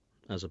old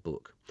as a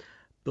book.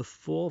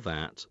 Before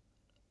that,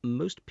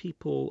 most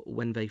people,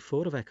 when they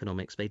thought of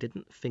economics, they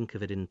didn't think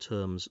of it in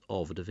terms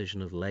of a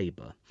division of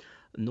labour,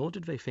 nor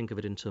did they think of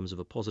it in terms of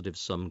a positive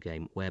sum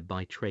game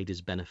whereby trade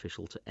is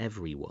beneficial to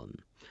everyone.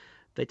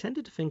 They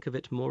tended to think of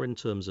it more in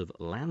terms of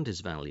land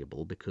is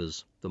valuable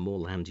because the more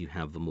land you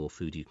have, the more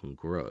food you can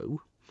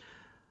grow.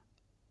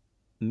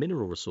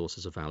 Mineral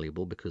resources are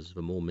valuable because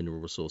the more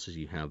mineral resources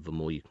you have, the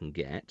more you can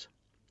get.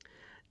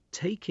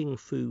 Taking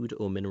food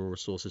or mineral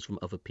resources from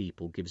other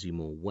people gives you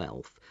more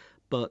wealth,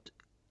 but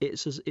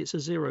it's a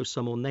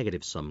zero-sum or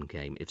negative-sum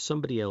game. If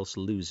somebody else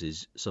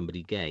loses,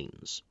 somebody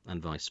gains,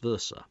 and vice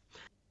versa.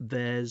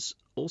 There's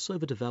also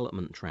the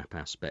development trap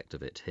aspect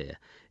of it here.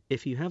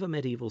 If you have a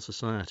medieval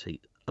society,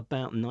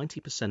 about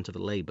 90% of the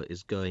labour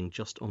is going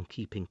just on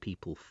keeping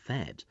people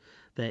fed.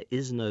 There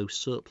is no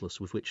surplus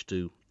with which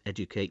to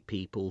educate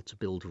people, to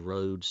build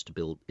roads,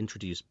 to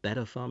introduce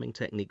better farming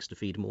techniques to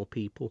feed more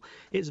people.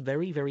 It's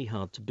very, very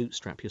hard to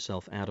bootstrap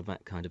yourself out of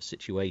that kind of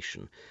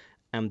situation.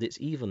 And it's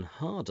even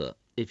harder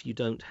if you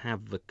don't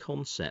have the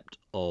concept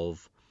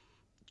of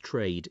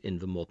trade in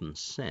the modern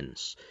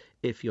sense,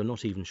 if you're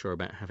not even sure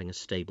about having a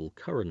stable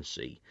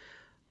currency.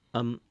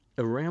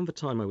 Around the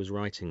time I was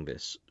writing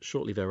this,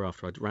 shortly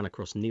thereafter, I ran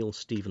across Neal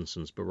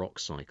Stephenson's Baroque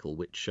Cycle,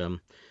 which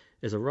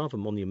is a rather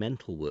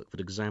monumental work that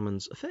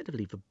examines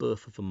effectively the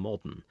birth of the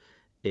modern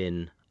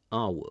in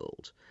our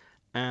world.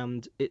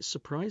 And it's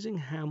surprising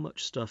how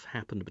much stuff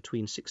happened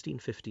between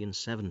 1650 and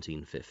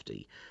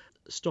 1750.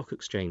 Stock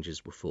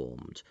exchanges were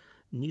formed,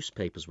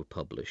 newspapers were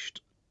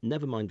published,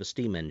 never mind the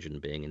steam engine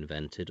being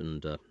invented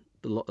and a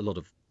lot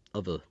of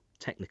other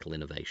technical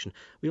innovation.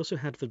 We also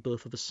had the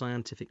birth of the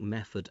scientific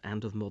method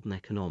and of modern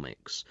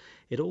economics.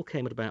 It all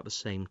came at about the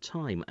same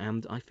time,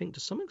 and I think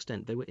to some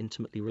extent they were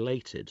intimately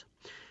related.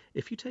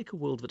 If you take a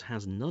world that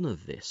has none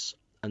of this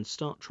and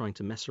start trying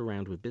to mess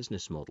around with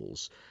business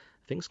models,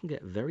 things can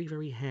get very,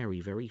 very hairy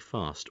very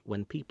fast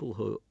when people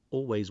who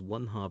always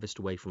one harvest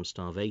away from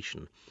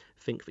starvation,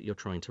 think that you're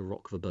trying to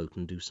rock the boat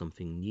and do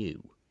something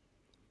new.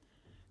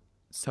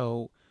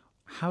 So,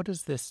 how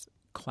does this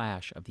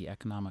clash of the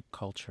economic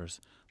cultures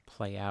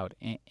play out?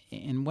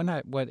 And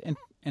what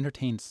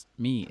entertains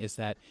me is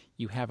that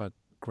you have a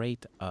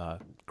great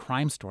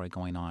crime story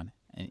going on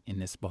in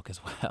this book as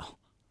well.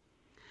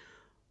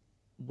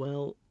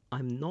 Well,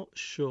 I'm not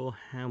sure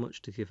how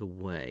much to give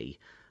away,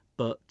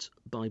 but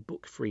by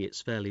book 3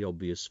 it's fairly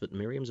obvious that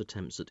Miriam's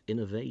attempts at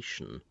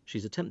innovation,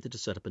 she's attempted to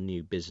set up a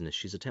new business,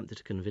 she's attempted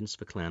to convince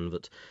the clan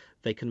that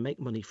they can make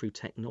money through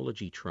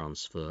technology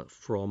transfer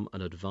from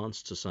an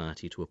advanced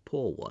society to a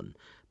poor one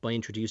by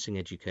introducing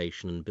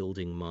education and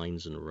building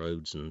mines and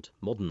roads and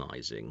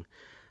modernising.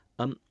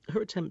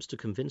 Her attempts to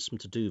convince them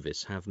to do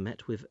this have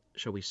met with,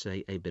 shall we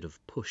say, a bit of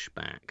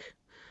pushback.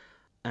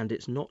 And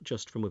it's not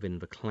just from within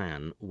the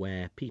clan,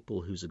 where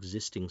people whose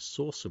existing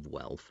source of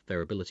wealth,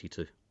 their ability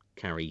to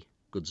carry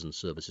goods and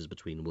services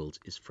between worlds,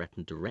 is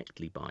threatened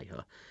directly by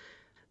her.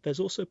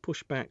 There's also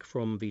pushback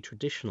from the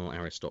traditional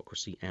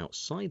aristocracy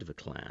outside of the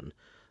clan,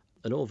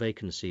 and all they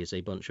can see is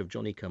a bunch of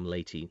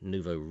Johnny-come-lately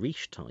nouveau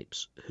riche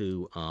types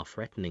who are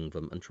threatening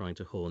them and trying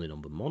to horn in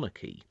on the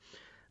monarchy.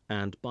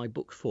 And by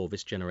book 4,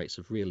 this generates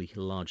a really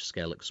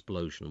large-scale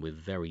explosion with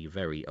very,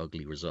 very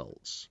ugly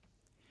results.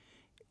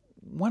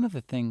 One of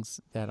the things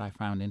that I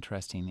found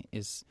interesting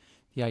is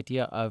the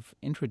idea of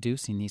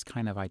introducing these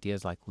kind of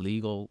ideas like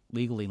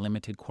legally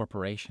limited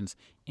corporations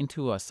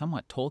into a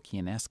somewhat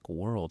Tolkien-esque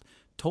world.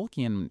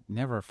 Tolkien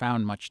never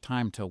found much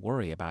time to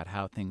worry about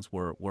how things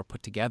were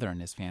put together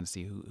in his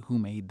fantasy, who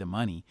made the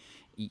money.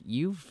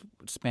 You've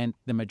spent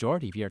the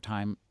majority of your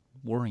time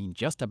worrying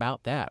just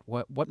about that.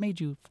 What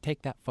made you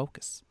take that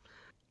focus?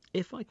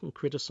 If I can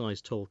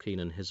criticise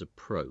Tolkien and his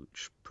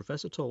approach,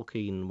 Professor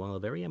Tolkien, while a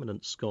very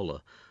eminent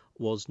scholar,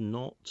 was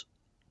not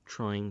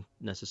trying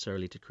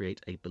necessarily to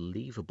create a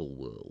believable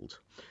world.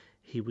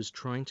 He was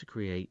trying to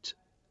create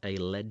a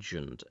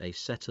legend, a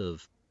set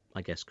of,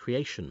 I guess,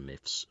 creation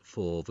myths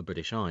for the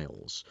British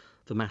Isles,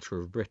 the matter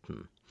of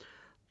Britain.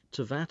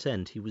 To that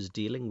end, he was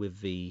dealing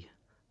with the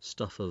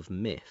stuff of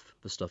myth,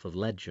 the stuff of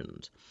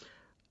legend.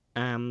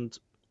 And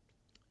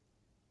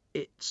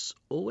it's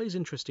always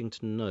interesting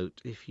to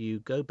note, if you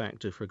go back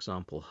to, for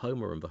example,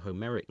 Homer and the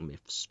Homeric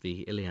myths,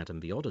 the Iliad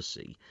and the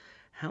Odyssey,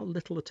 how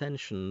little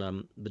attention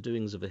the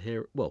doings of a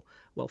hero, well,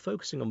 while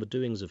focusing on the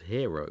doings of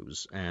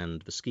heroes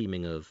and the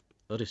scheming of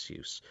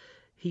Odysseus,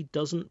 he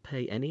doesn't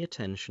pay any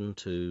attention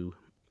to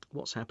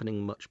what's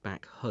happening much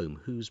back home,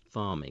 who's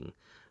farming,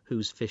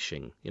 who's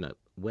fishing,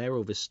 where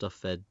all this stuff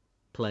they're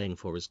playing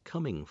for is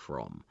coming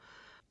from.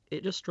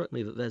 It just struck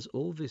me that there's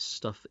all this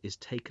stuff is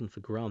taken for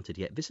granted,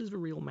 yet this is the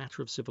real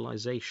matter of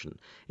civilization.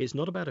 It's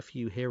not about a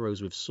few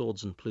heroes with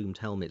swords and plumed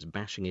helmets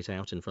bashing it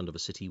out in front of the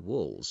city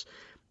walls.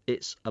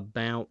 It's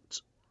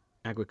about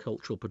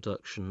agricultural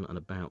production and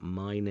about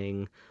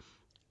mining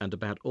and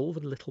about all the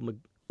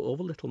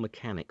little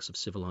mechanics of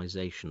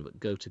civilization that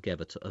go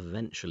together to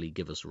eventually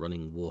give us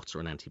running water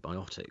and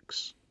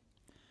antibiotics.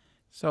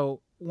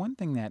 So one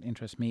thing that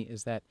interests me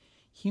is that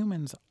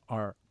humans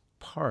are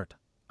part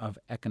of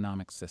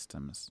economic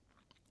systems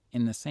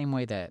in the same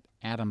way that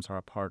atoms are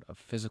a part of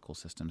physical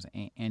systems.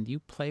 And you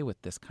play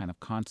with this kind of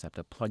concept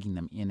of plugging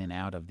them in and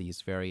out of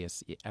these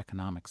various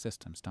economic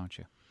systems, don't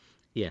you?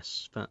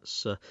 Yes,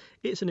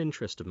 it's an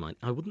interest of mine.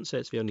 I wouldn't say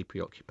it's the only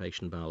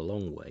preoccupation by a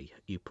long way.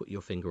 You put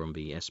your finger on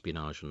the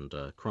espionage and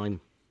crime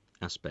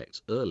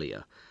aspects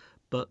earlier,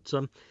 but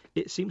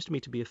it seems to me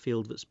to be a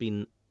field that's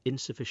been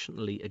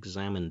insufficiently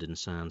examined in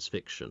science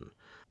fiction.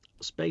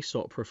 Space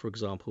opera, for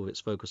example, with its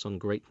focus on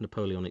great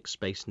Napoleonic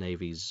space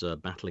navies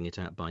battling it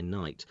out by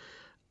night,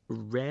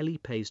 rarely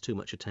pays too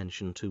much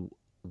attention to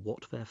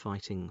what they're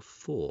fighting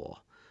for,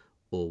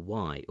 or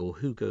why, or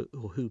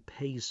who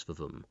pays for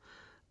them.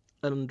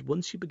 And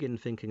once you begin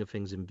thinking of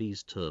things in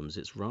these terms,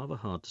 it's rather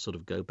hard to sort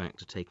of go back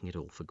to taking it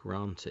all for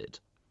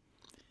granted.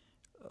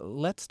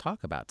 Let's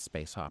talk about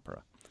space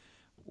opera.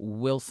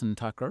 Wilson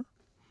Tucker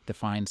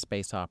defined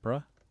space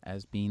opera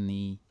as being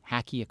the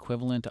hacky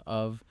equivalent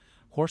of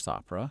horse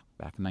opera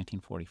back in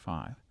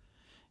 1945.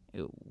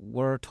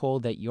 We're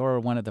told that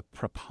you're one of the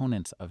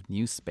proponents of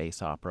new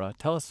space opera.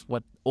 Tell us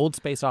what old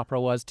space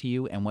opera was to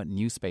you and what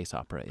new space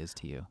opera is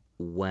to you.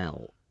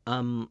 Well,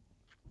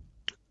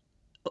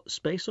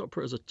 space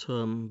opera as a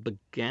term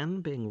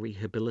began being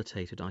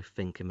rehabilitated, I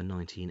think, in the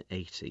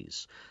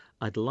 1980s.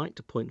 I'd like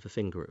to point the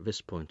finger at this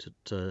point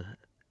at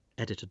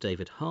editor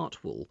David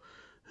Hartwell,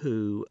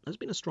 who has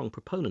been a strong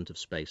proponent of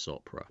space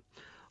opera.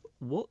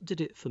 What did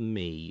it for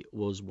me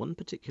was one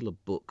particular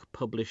book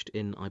published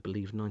in, I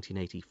believe,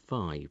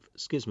 1985,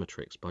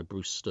 Schismatrix by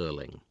Bruce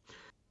Sterling.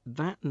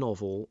 That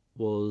novel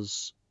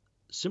was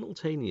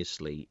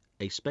simultaneously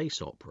a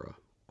space opera,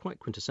 quite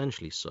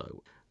quintessentially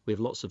so. We have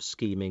lots of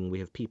scheming, we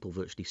have people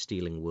virtually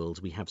stealing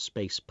worlds, we have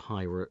space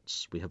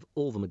pirates, we have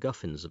all the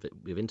MacGuffins of it,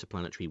 we have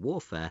interplanetary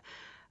warfare,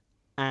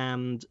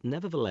 and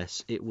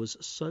nevertheless it was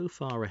so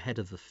far ahead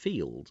of the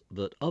field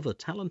that other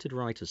talented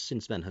writers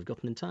since then have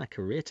got an entire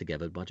career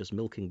together by just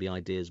milking the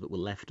ideas that were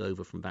left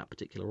over from that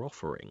particular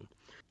offering.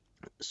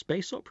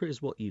 Space opera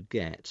is what you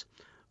get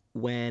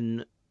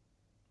when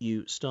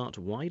you start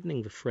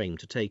widening the frame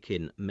to take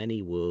in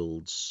many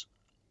worlds,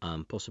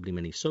 possibly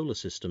many solar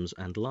systems,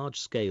 and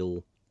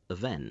large-scale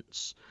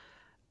events,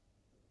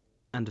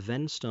 and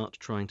then start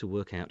trying to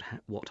work out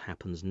what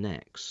happens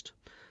next.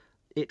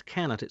 It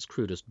can, at its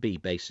crudest, be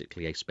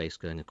basically a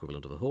space-going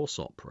equivalent of a horse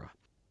opera.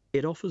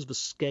 It offers the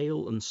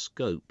scale and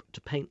scope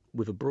to paint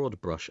with a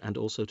broad brush and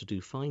also to do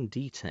fine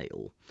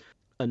detail.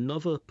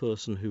 Another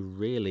person who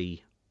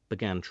really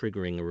began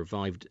triggering a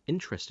revived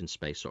interest in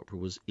space opera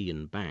was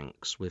Ian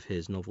Banks with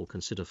his novel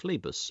Consider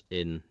Phlebas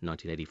in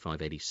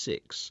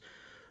 1985-86,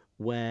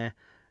 where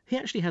he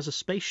actually has a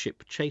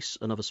spaceship chase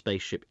another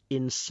spaceship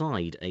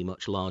inside a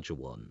much larger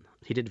one.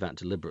 He did that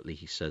deliberately,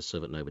 he says, so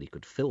that nobody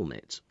could film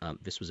it.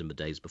 This was in the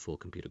days before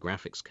computer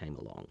graphics came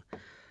along.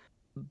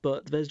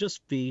 But there's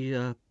just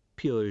the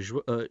pure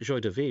joie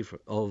de vivre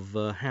of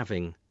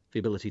having the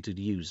ability to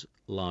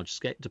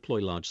deploy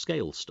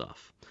large-scale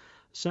stuff.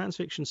 Science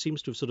fiction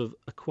seems to have sort of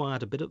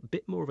acquired a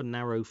bit more of a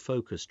narrow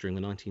focus during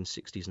the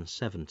 1960s and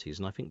 70s,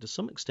 and I think to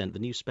some extent the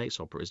new space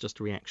opera is just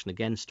a reaction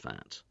against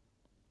that.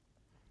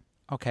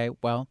 Okay,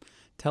 well,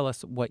 tell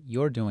us what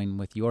you're doing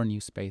with your new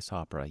space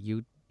opera.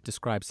 You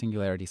describe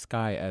Singularity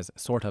Sky as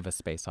sort of a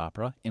space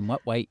opera. In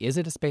what way is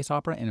it a space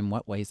opera, and in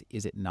what ways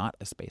is it not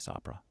a space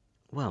opera?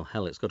 Well,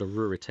 hell, it's got a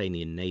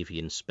Ruritanian navy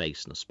in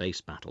space and a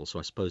space battle, so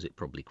I suppose it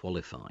probably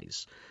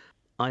qualifies.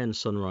 Iron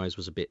Sunrise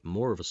was a bit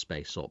more of a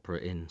space opera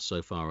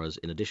insofar as,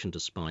 in addition to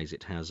spies,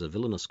 it has a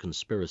villainous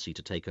conspiracy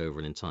to take over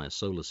an entire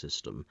solar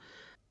system,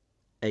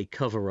 a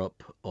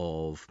cover-up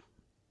of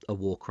a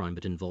war crime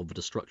that involved the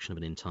destruction of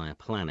an entire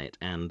planet,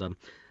 and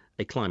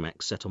a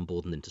climax set on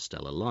board an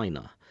interstellar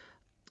liner.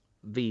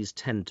 These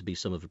tend to be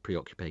some of the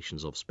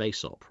preoccupations of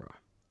space opera.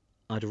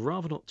 I'd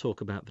rather not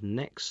talk about the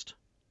next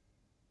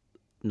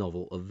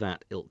novel of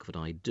that ilk that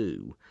I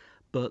do,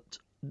 but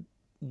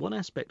one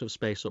aspect of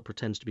space opera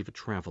tends to be the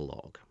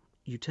travelogue.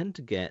 You tend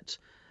to get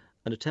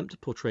an attempt to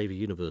portray the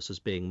universe as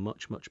being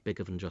much, much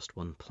bigger than just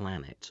one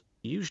planet,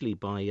 usually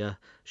by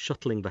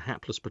shuttling the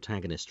hapless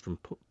protagonist from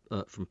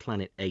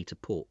planet A to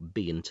port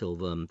B until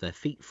their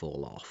feet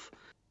fall off.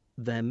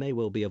 There may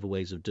well be other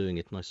ways of doing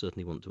it, and I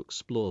certainly want to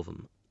explore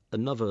them.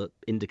 Another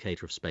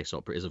indicator of space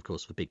opera is, of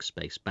course, the big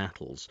space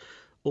battles.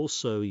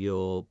 Also,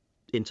 your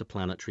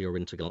interplanetary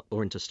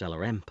or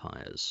interstellar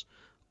empires,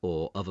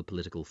 or other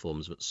political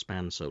forms that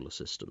span solar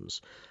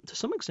systems. To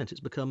some extent, it's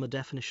become a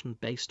definition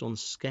based on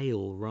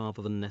scale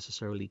rather than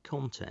necessarily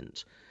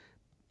content.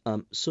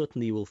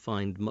 Certainly you will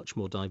find much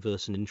more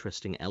diverse and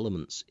interesting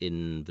elements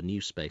in the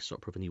new space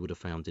opera than you would have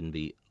found in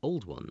the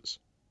old ones.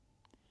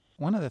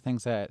 One of the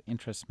things that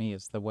interests me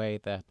is the way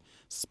that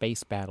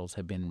space battles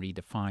have been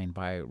redefined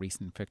by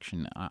recent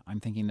fiction. I'm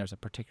thinking there's a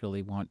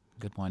particularly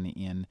good one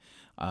in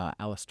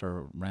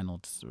Alistair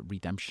Reynolds'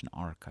 Redemption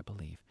arc, I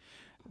believe,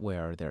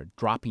 where they're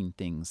dropping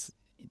things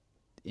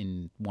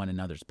in one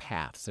another's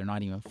paths. They're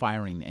not even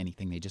firing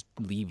anything. They just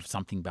leave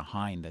something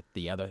behind that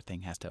the other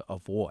thing has to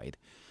avoid.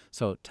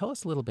 So tell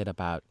us a little bit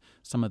about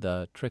some of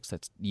the tricks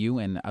that you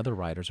and other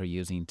writers are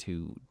using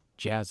to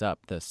jazz up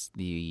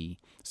the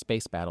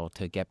space battle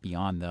to get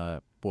beyond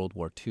the World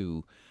War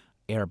II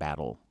air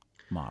battle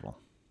model.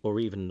 Or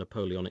even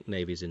Napoleonic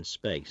navies in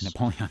space.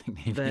 Napoleonic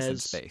navies in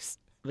space.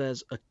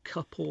 There's a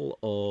couple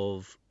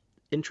of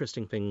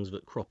interesting things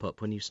that crop up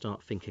when you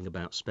start thinking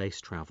about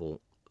space travel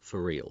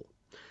for real.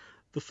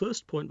 The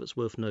first point that's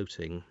worth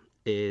noting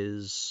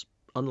is,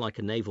 unlike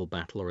a naval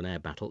battle or an air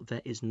battle,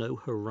 there is no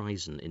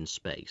horizon in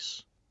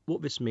space.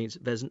 What this means,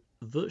 there's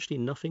virtually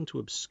nothing to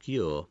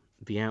obscure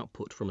the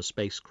output from a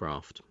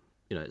spacecraft,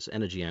 its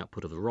energy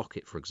output of a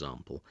rocket, for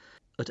example,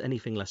 at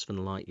anything less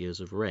than light years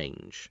of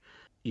range.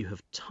 You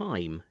have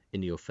time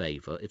in your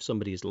favour. If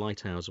somebody is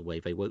light hours away,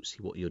 they won't see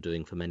what you're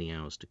doing for many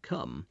hours to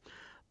come.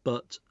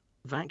 But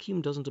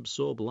vacuum doesn't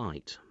absorb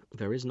light.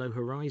 There is no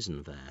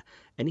horizon there.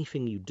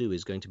 Anything you do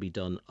is going to be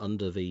done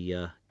under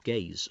the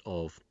gaze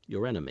of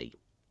your enemy.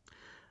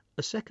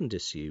 A second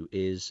issue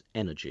is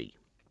energy.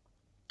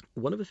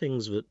 One of the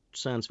things that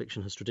science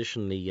fiction has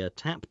traditionally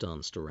tap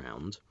danced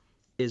around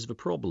is the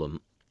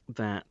problem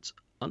that,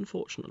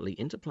 unfortunately,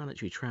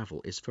 interplanetary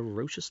travel is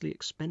ferociously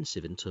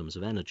expensive in terms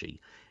of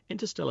energy.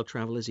 Interstellar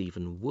travel is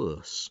even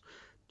worse.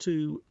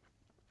 To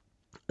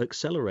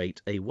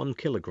accelerate a 1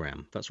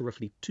 kilogram, that's a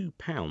roughly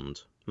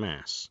 2-pound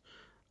mass,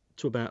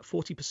 to about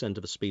 40%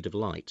 of the speed of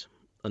light,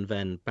 and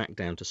then back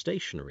down to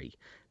stationary,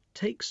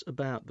 takes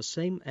about the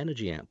same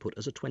energy output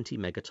as a 20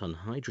 megaton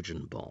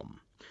hydrogen bomb.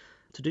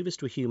 To do this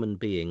to a human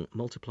being,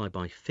 multiply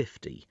by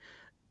 50.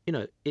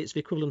 It's the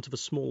equivalent of a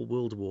small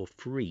World War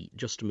III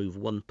just to move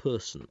one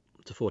person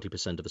to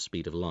 40% of the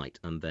speed of light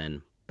and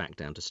then back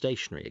down to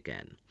stationary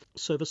again.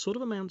 So the sort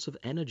of amounts of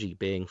energy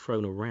being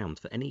thrown around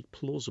for any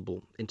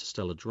plausible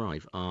interstellar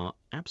drive are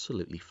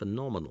absolutely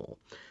phenomenal.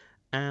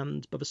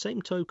 And by the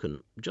same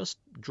token, just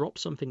drop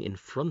something in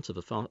front of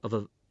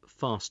a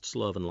fast,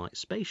 slower than light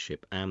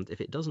spaceship, and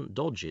if it doesn't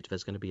dodge it,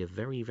 there's going to be a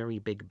very, very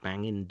big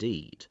bang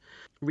indeed.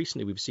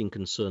 Recently, we've seen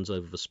concerns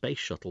over the space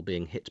shuttle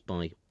being hit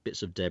by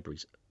bits of debris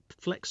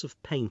flecks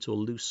of paint or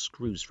loose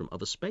screws from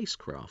other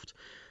spacecraft,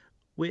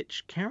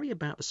 which carry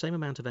about the same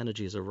amount of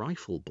energy as a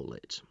rifle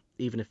bullet,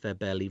 even if they're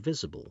barely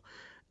visible.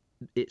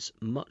 It's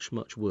much,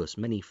 much worse,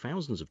 many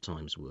thousands of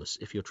times worse,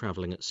 if you're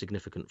travelling at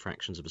significant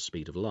fractions of the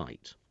speed of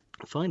light.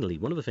 Finally,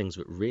 one of the things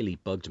that really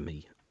bugged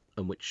me,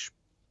 and which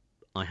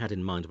I had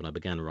in mind when I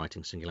began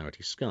writing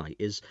Singularity Sky,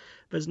 is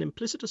there's an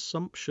implicit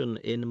assumption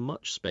in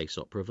much space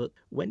opera that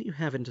when you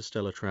have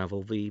interstellar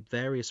travel, the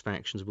various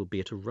factions will be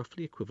at a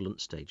roughly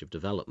equivalent stage of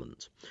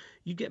development.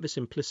 You get this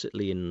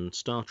implicitly in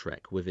Star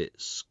Trek with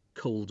its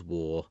Cold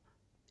War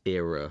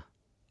era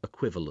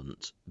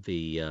equivalent,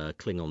 the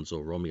Klingons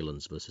or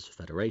Romulans versus the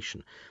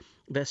Federation.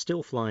 They're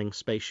still flying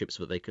spaceships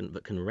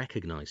that can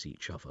recognize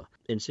each other.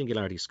 In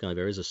Singularity Sky,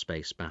 there is a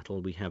space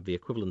battle. We have the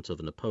equivalent of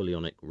a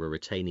Napoleonic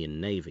Ruritanian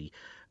navy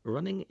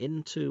running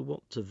into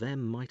what to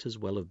them might as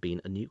well have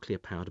been a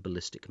nuclear-powered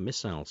ballistic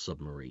missile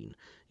submarine.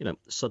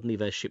 Suddenly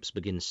their ships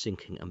begin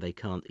sinking and they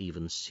can't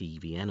even see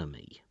the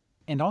enemy.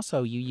 And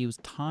also, you use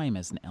time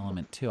as an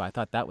element, too. I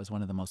thought that was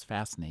one of the most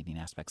fascinating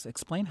aspects.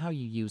 Explain how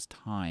you use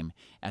time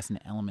as an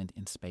element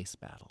in space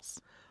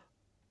battles.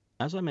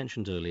 As I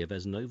mentioned earlier,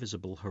 there's no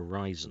visible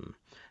horizon.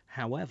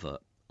 However,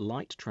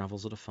 light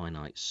travels at a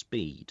finite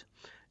speed.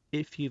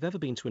 If you've ever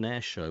been to an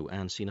air show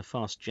and seen a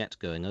fast jet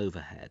going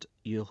overhead,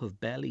 you'll have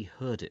barely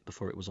heard it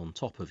before it was on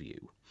top of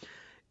you.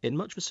 In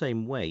much the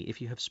same way, if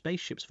you have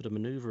spaceships that are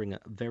maneuvering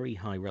at very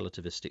high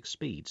relativistic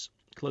speeds,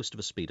 close to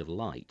the speed of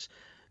light,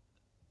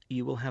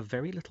 you will have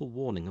very little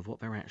warning of what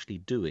they're actually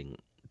doing,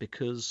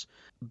 because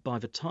by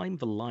the time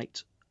the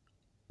light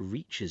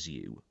reaches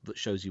you that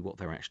shows you what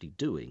they're actually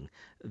doing,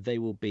 they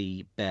will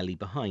be barely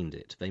behind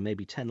it. They may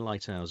be 10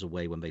 light hours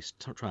away when they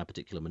try a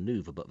particular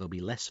maneuver, but they'll be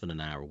less than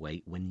an hour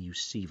away when you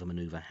see the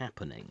maneuver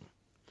happening.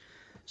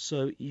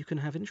 So you can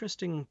have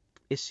interesting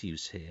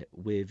issues here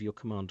with your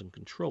command and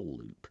control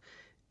loop.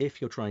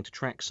 If you're trying to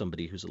track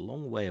somebody who's a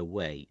long way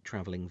away,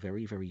 traveling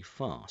very, very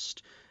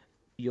fast,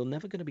 you're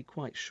never going to be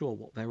quite sure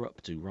what they're up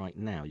to right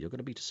now. You're going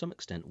to be to some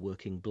extent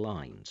working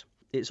blind.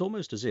 It's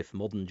almost as if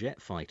modern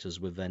jet fighters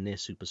with their near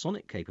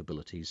supersonic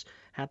capabilities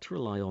had to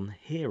rely on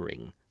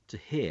hearing to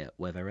hear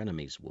where their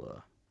enemies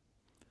were.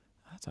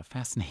 That's a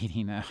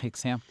fascinating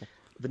example.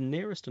 The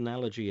nearest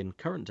analogy in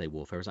current day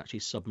warfare is actually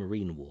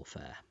submarine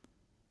warfare.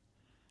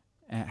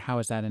 How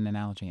is that an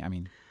analogy?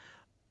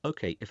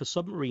 Okay, if a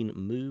submarine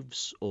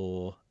moves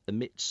or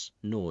emits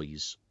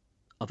noise,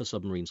 other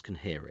submarines can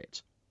hear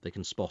it. They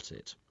can spot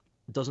it.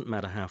 It doesn't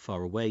matter how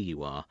far away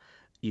you are.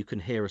 You can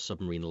hear a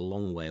submarine a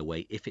long way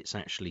away if it's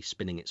actually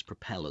spinning its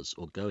propellers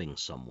or going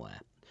somewhere.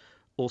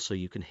 Also,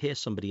 you can hear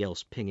somebody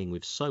else pinging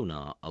with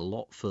sonar a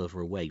lot further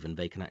away than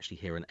they can actually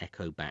hear an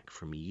echo back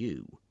from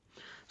you.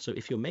 So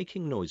if you're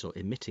making noise or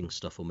emitting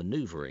stuff or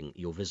maneuvering,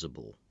 you're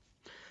visible.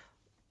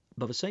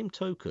 By the same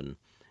token,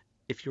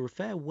 if you're a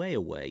fair way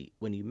away,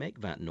 when you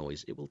make that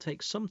noise, it will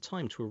take some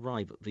time to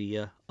arrive at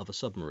the other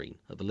submarine,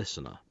 at the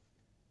listener.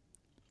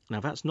 Now,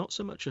 that's not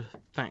so much a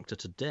factor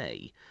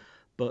today,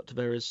 but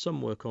there is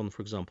some work on,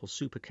 for example,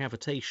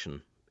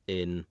 supercavitation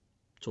in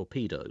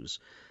torpedoes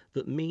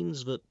that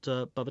means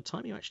that by the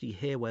time you actually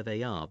hear where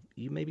they are,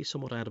 you may be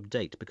somewhat out of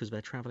date because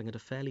they're traveling at a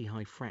fairly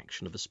high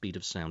fraction of the speed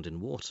of sound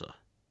in water.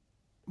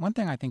 One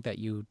thing I think that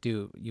you've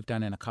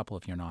done in a couple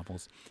of your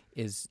novels,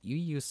 is you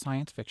use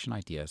science fiction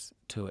ideas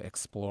to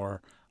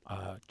explore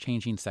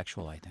changing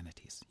sexual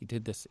identities. You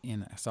did this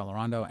in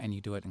Accelerando and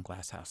you do it in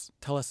Glasshouse.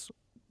 Tell us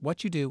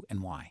what you do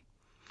and why.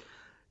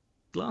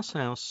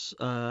 Glasshouse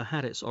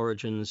had its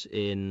origins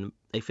in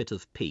A Fit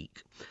of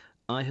Pique.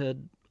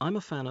 I'm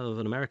a fan of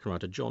an American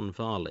writer, John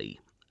Varley,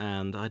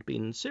 and I'd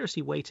been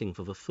seriously waiting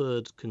for the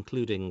third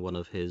concluding one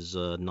of his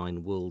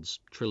Nine Worlds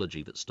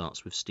trilogy that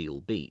starts with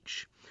Steel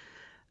Beach.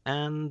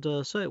 And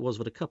so it was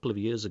that a couple of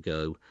years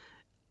ago,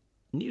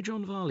 new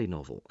John Varley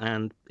novel,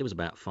 and it was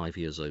about 5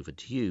 years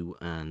overdue,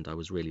 and I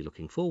was really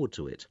looking forward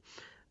to it.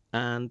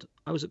 And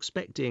I was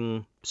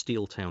expecting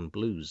Steel Town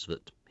Blues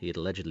that he had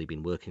allegedly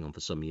been working on for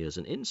some years,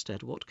 and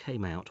instead what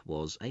came out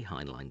was a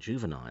Heinlein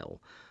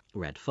juvenile,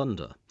 Red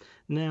Thunder.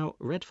 Now,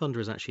 Red Thunder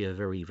is actually a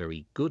very,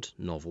 very good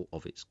novel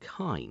of its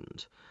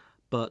kind,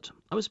 but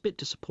I was a bit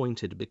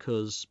disappointed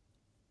because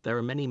there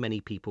are many,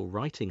 many people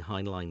writing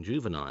Heinlein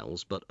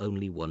juveniles, but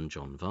only one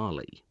John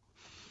Varley.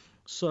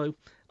 So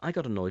I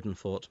got annoyed and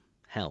thought,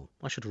 hell,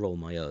 I should roll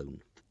my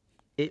own.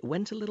 It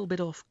went a little bit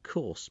off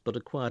course, but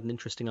acquired an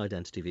interesting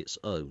identity of its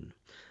own.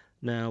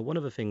 Now, one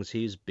of the things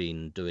he's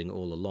been doing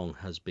all along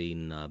has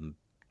been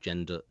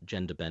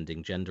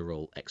gender-bending, gender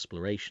role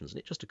explorations, and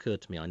it just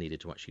occurred to me I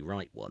needed to actually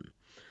write one.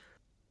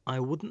 I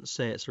wouldn't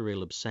say it's a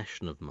real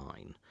obsession of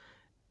mine.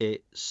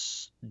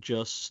 It's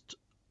just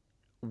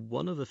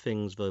one of the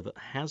things, though, that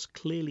has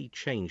clearly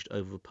changed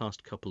over the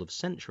past couple of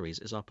centuries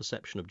is our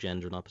perception of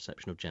gender and our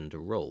perception of gender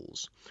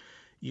roles.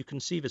 You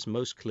can see this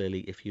most clearly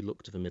if you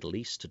look to the Middle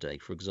East today,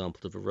 for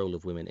example, to the role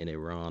of women in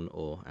Iran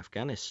or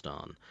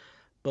Afghanistan.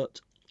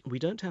 But we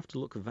don't have to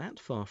look that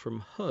far from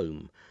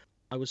home.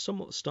 I was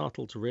somewhat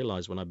startled to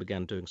realise when I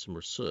began doing some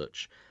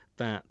research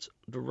that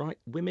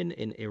women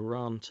in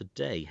Iran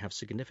today have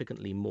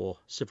significantly more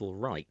civil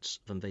rights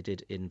than they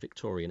did in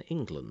Victorian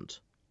England,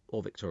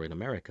 or Victorian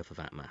America for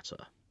that matter.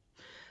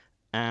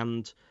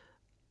 And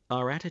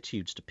our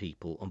attitudes to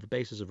people on the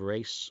basis of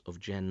race, of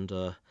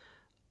gender,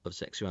 of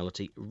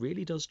sexuality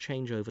really does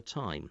change over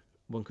time.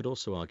 One could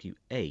also argue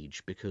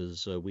age,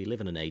 because we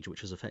live in an age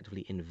which has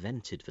effectively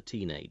invented the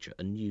teenager,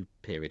 a new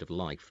period of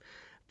life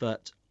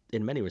that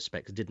in many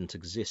respects didn't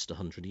exist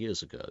 100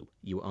 years ago.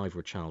 You were either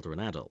a child or an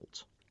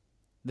adult.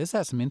 This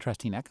has some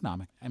interesting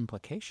economic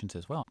implications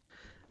as well.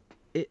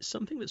 It's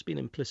something that's been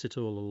implicit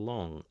all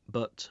along,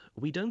 but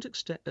we don't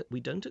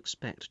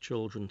expect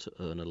children to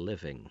earn a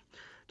living.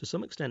 To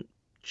some extent,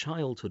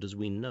 childhood as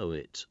we know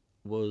it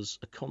was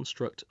a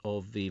construct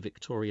of the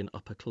Victorian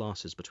upper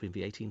classes between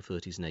the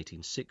 1830s and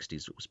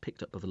 1860s. It was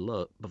picked up by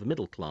the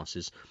middle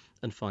classes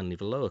and finally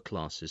the lower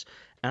classes,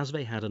 as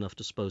they had enough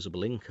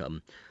disposable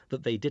income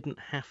that they didn't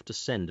have to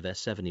send their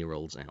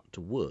 7-year-olds out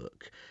to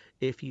work.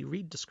 If you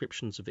read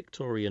descriptions of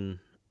Victorian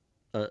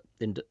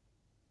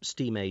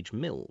steam age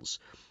mills,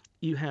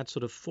 you had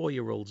sort of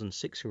 4-year-olds and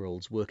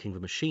 6-year-olds working the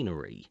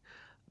machinery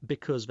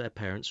because their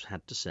parents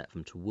had to set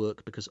them to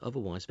work, because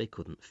otherwise they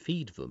couldn't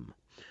feed them.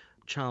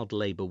 Child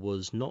labour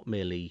was not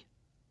merely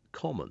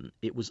common,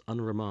 it was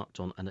unremarked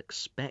on and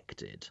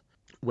expected.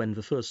 When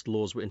the first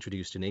laws were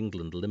introduced in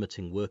England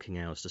limiting working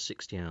hours to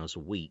 60 hours a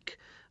week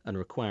and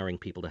requiring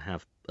people to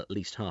have at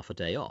least half a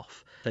day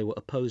off, they were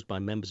opposed by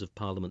members of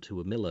Parliament who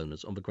were mill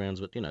owners on the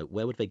grounds that,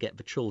 where would they get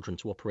the children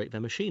to operate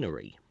their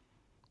machinery?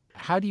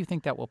 How do you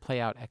think that will play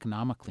out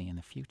economically in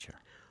the future?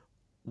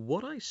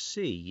 What I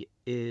see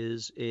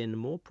is in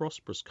more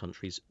prosperous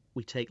countries,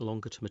 we take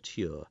longer to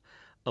mature.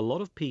 A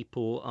lot of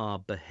people are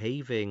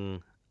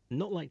behaving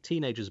not like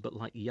teenagers, but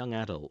like young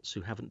adults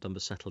who haven't done the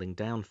settling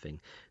down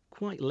thing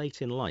quite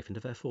late in life,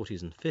 into their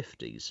 40s and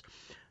 50s.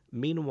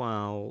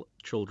 Meanwhile,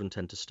 children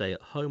tend to stay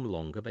at home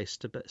longer. They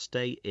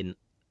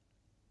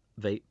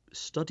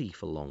study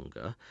for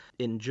longer.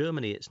 In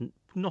Germany, it's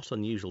not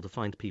unusual to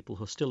find people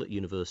who are still at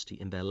university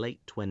in their late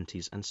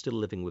 20s and still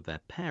living with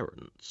their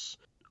parents.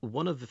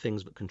 One of the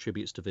things that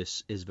contributes to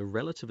this is the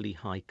relatively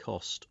high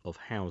cost of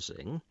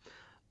housing.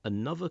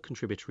 Another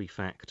contributory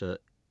factor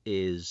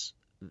is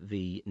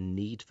the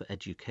need for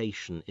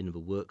education in the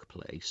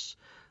workplace.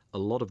 A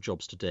lot of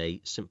jobs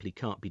today simply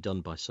can't be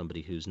done by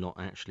somebody who's not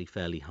actually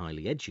fairly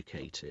highly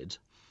educated.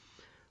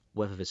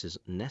 Whether this is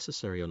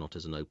necessary or not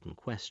is an open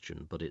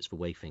question, but it's the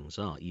way things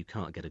are. You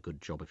can't get a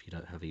good job if you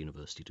don't have a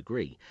university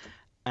degree.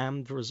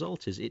 And the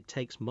result is it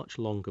takes much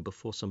longer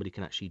before somebody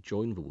can actually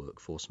join the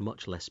workforce,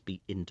 much less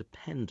be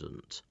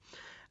independent.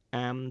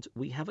 And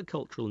we have a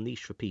cultural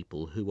niche for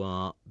people who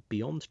are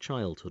beyond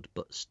childhood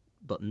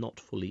but not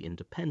fully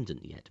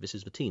independent yet. This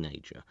is the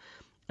teenager.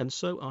 And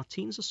so our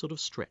teens are sort of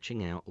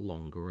stretching out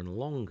longer and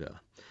longer.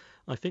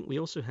 I think we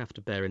also have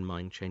to bear in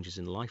mind changes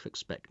in life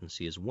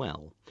expectancy as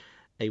well.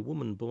 A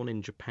woman born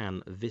in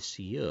Japan this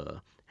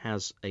year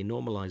has a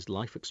normalized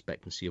life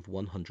expectancy of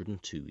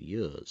 102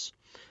 years.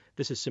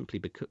 This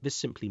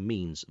simply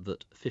means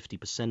that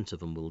 50% of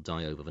them will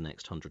die over the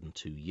next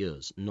 102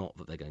 years, not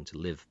that they're going to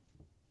live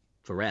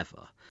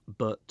forever.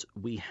 But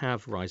we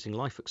have rising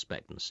life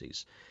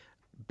expectancies.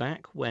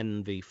 Back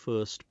when the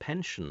first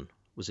pension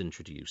was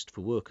introduced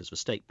for workers, the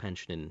state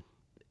pension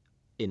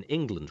in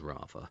England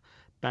rather,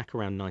 back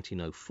around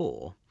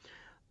 1904,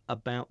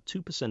 about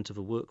 2% of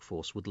the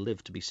workforce would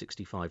live to be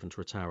 65 and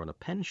to retire on a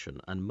pension,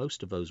 and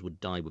most of those would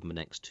die within the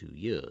next 2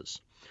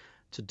 years.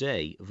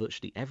 Today,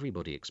 virtually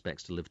everybody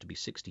expects to live to be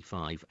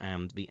 65,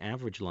 and the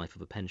average life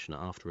of a pensioner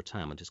after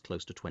retirement is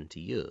close to 20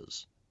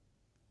 years.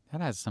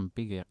 That has some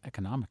big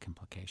economic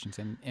implications,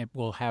 and it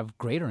will have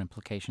greater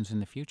implications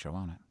in the future,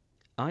 won't it?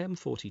 I am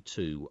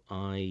 42.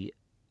 I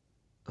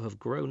have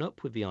grown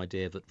up with the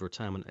idea that the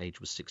retirement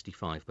age was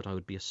 65, but I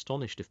would be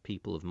astonished if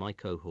people of my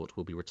cohort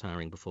will be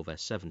retiring before they're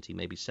 70,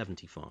 maybe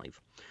 75.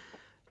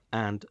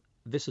 And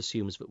this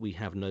assumes that we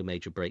have no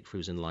major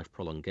breakthroughs in life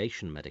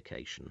prolongation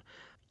medication.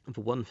 And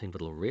the one thing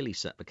that will really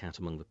set the cat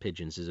among the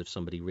pigeons is if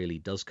somebody really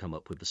does come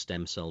up with the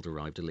stem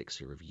cell-derived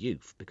elixir of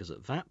youth, because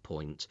at that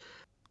point,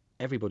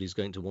 everybody's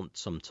going to want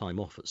some time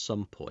off at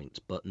some point,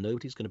 but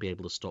nobody's going to be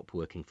able to stop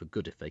working for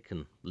good if they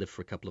can live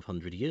for a couple of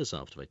 100 years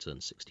after they turn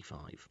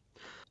 65.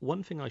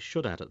 One thing I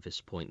should add at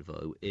this point,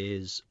 though,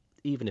 is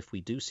even if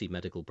we do see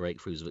medical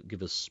breakthroughs that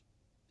give us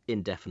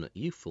indefinite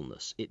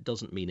youthfulness, it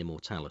doesn't mean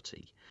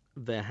immortality.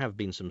 There have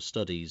been some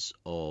studies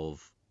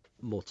of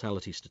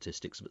mortality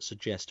statistics that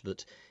suggest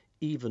that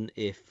even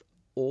if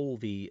all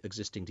the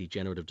existing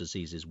degenerative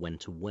diseases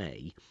went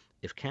away,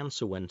 if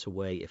cancer went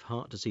away, if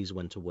heart disease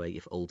went away,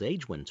 if old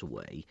age went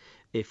away,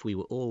 if we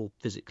were all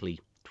physically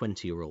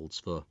 20-year-olds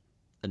for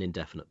an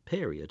indefinite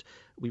period,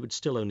 we would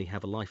still only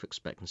have a life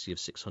expectancy of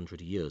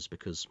 600 years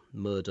because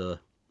murder,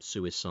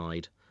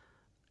 suicide,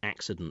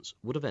 accidents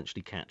would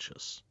eventually catch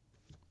us.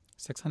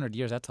 600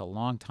 years, that's a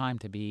long time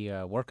to be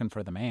working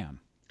for the man.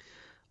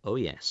 Oh,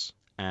 yes.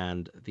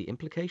 And the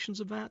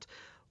implications of that,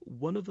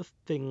 one of the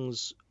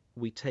things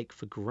we take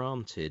for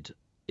granted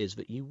is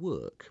that you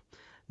work.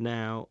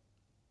 Now,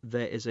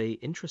 there is a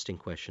interesting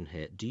question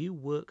here. Do you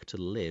work to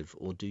live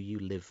or do you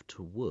live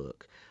to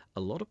work?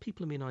 A lot of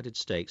people in the United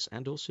States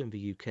and also in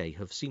the UK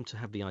have seemed to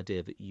have the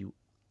idea that you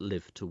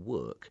live to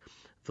work,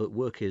 that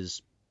work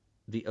is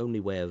the only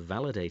way of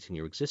validating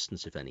your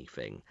existence, if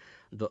anything,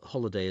 that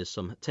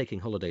taking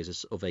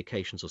holidays or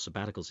vacations or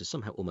sabbaticals is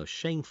somehow almost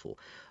shameful.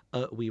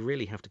 We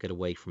really have to get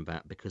away from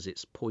that because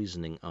it's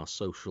poisoning our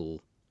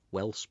social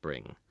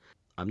wellspring.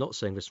 I'm not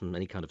saying this from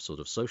any kind of sort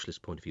of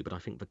socialist point of view, but I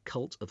think the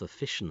cult of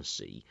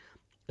efficiency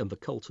and the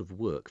cult of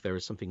work, there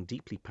is something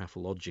deeply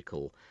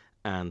pathological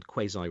and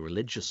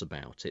quasi-religious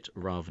about it,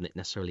 rather than it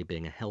necessarily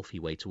being a healthy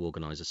way to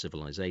organize a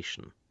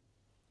civilization.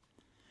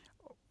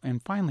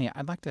 And finally,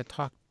 I'd like to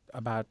talk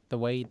about the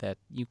way that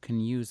you can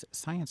use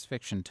science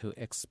fiction to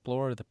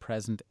explore the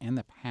present and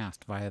the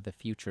past via the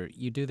future.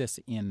 You do this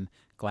in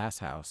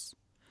Glasshouse.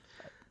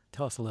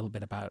 Tell us a little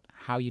bit about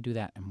how you do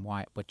that and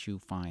what you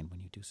find when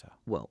you do so.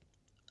 Well,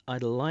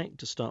 I'd like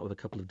to start with a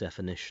couple of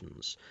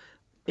definitions.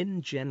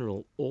 In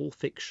general, all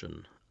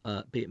fiction,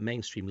 be it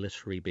mainstream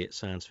literary, be it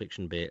science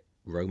fiction, be it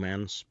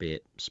romance, be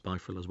it spy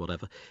thrillers,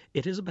 whatever,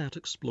 it is about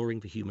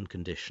exploring the human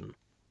condition.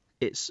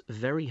 It's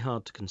very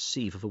hard to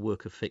conceive of a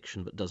work of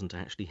fiction that doesn't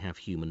actually have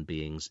human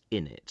beings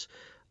in it.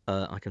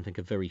 I can think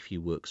of very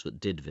few works that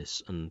did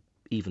this, and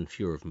even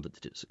fewer of them that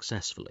did it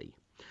successfully.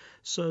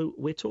 So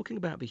we're talking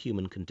about the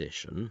human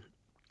condition,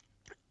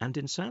 and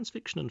in science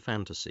fiction and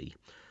fantasy,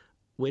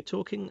 we're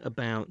talking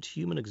about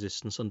human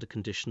existence under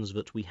conditions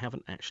that we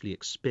haven't actually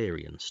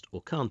experienced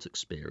or can't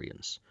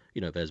experience.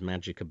 There's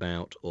magic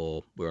about,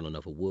 or we're on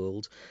another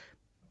world.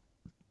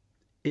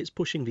 It's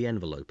pushing the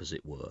envelope, as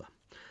it were.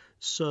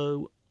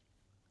 So,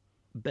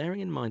 bearing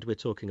in mind we're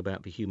talking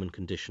about the human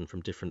condition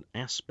from different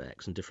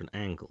aspects and different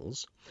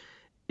angles,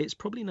 it's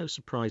probably no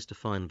surprise to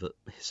find that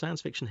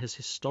science fiction has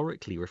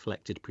historically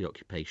reflected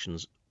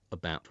preoccupations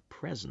about the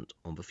present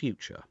on the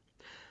future.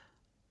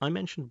 I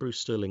mentioned Bruce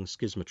Sterling's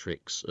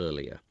Schismatrix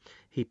earlier.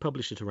 He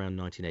published it around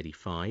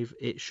 1985.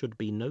 It should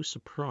be no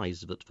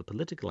surprise that the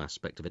political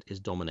aspect of it is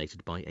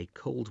dominated by a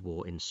Cold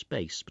War in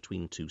space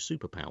between two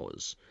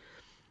superpowers.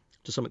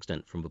 To some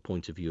extent from the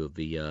point of view of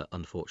the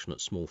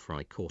unfortunate small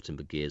fry caught in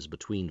the gears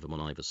between them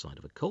on either side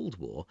of a Cold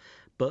War,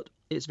 but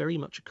it's very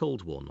much a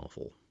Cold War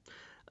novel.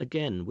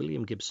 Again,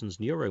 William Gibson's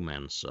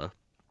Neuromancer,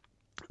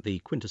 the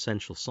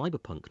quintessential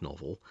cyberpunk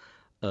novel,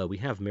 we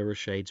have mirror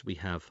shades, we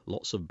have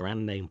lots of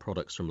brand name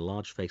products from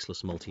large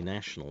faceless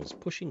multinationals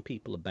pushing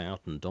people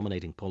about and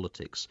dominating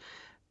politics.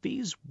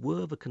 These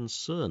were the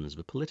concerns,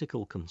 the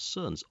political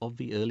concerns of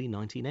the early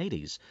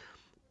 1980s.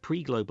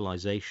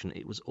 Pre-globalization,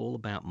 it was all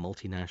about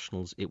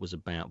multinationals. It was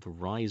about the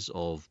rise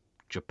of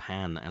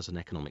Japan as an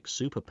economic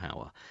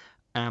superpower,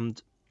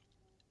 and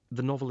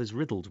the novel is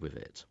riddled with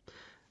it.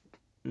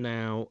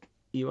 Now,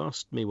 you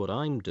asked me what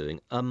I'm doing.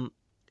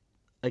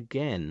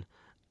 Again,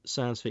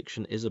 science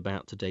fiction is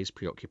about today's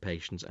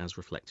preoccupations as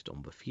reflected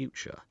on the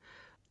future.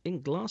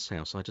 In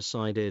Glasshouse, I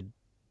decided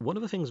one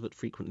of the things that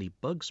frequently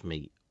bugs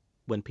me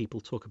when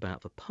people talk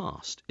about the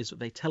past is that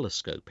they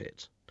telescope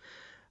it.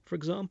 For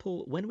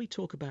example, when we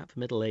talk about the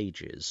Middle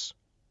Ages,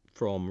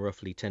 from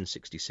roughly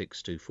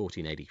 1066 to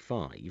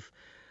 1485,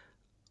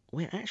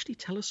 we're actually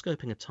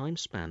telescoping a time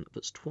span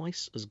that's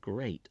twice as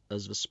great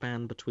as the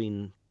span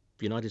between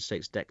the United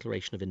States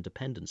Declaration of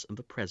Independence and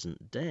the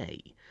present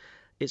day.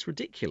 It's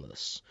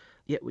ridiculous,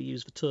 yet we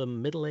use the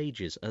term Middle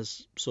Ages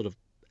as sort of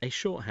a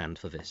shorthand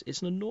for this.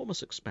 It's an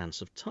enormous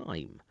expanse of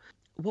time.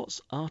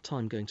 What's our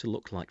time going to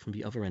look like from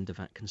the other end of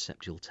that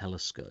conceptual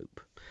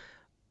telescope?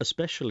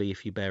 Especially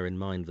if you bear in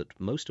mind that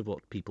most of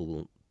what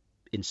people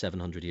in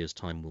 700 years'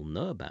 time will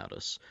know about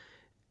us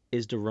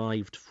is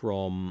derived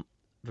from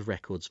the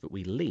records that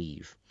we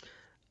leave.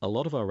 A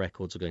lot of our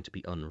records are going to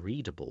be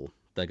unreadable.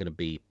 They're going to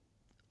be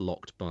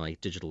locked by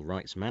digital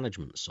rights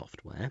management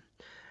software.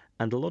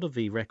 And a lot of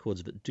the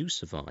records that do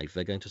survive,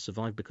 they're going to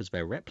survive because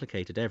they're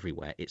replicated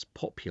everywhere. It's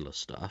popular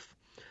stuff,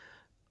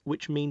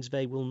 which means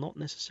they will not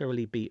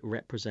necessarily be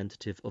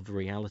representative of the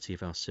reality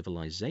of our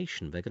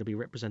civilization. They're going to be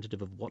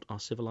representative of what our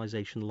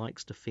civilization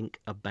likes to think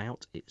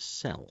about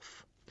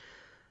itself.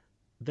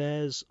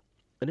 There's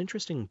an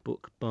interesting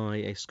book by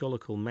a scholar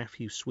called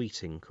Matthew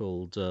Sweeting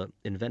called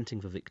Inventing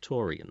the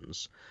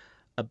Victorians,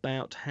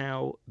 about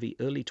how the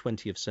early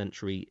 20th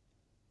century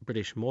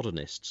British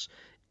modernists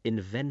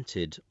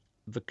invented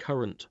the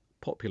current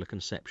popular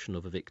conception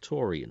of a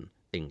Victorian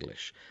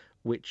English,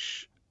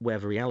 where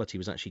the reality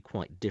was actually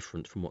quite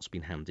different from what's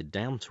been handed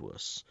down to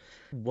us.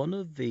 One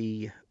of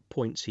the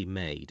points he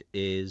made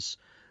is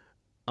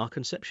our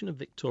conception of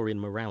Victorian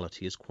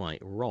morality is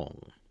quite wrong.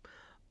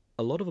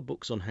 A lot of the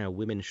books on how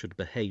women should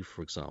behave,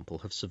 for example,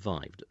 have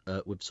survived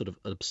with sort of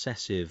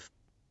obsessive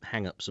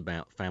hang-ups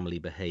about family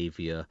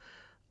behaviour,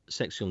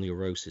 sexual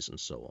neurosis and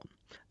so on.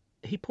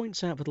 He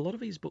points out that a lot of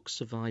these books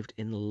survived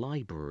in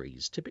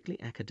libraries,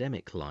 typically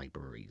academic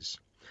libraries,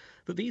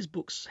 that these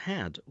books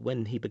had,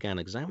 when he began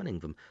examining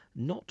them,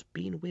 not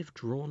been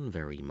withdrawn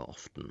very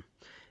often.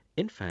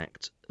 In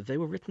fact, they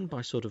were written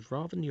by sort of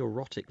rather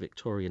neurotic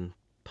Victorian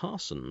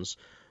parsons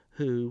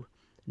who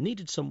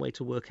needed some way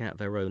to work out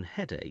their own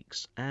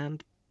headaches,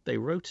 and they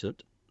wrote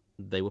it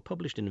They were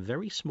published in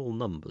very small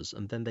numbers,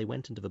 and then they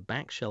went into the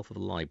back shelf of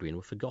the library and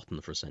were forgotten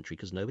for a century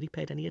because nobody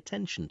paid any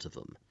attention to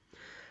them.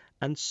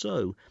 And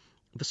so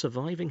the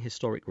surviving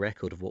historic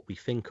record of what we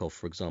think of,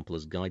 for example,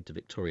 as Guide to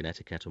Victorian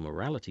Etiquette or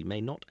Morality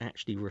may not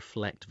actually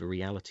reflect the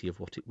reality of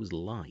what it was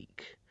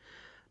like.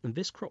 And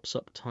this crops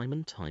up time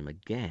and time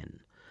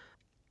again.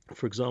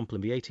 For example,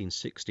 in the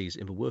 1860s,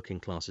 in the working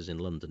classes in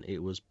London,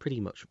 it was pretty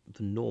much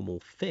the normal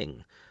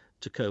thing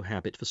to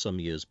cohabit for some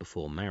years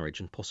before marriage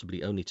and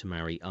possibly only to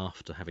marry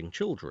after having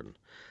children.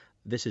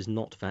 This is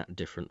not that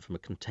different from a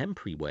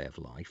contemporary way of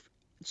life,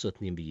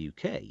 certainly in the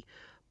UK,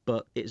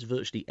 but it's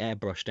virtually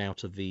airbrushed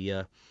out of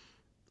the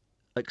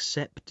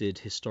accepted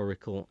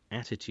historical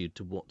attitude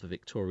to what the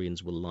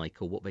Victorians were like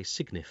or what they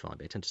signify.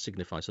 They tend to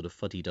signify sort of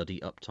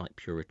fuddy-duddy, uptight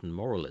Puritan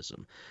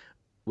moralism,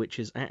 which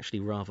is actually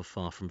rather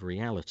far from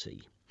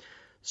reality.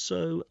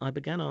 So I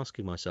began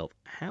asking myself,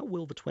 how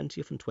will the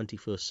 20th and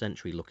 21st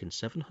century look in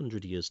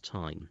 700 years'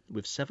 time,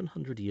 with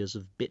 700 years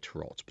of bit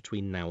rot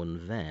between now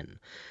and then?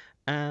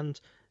 And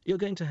you're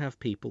going to have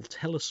people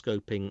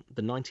telescoping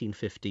the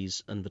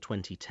 1950s and the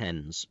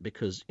 2010s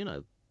because,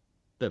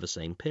 they're the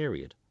same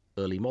period.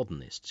 Early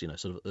modernists,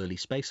 sort of early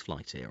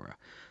spaceflight era.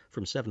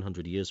 From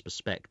 700 years'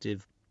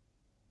 perspective,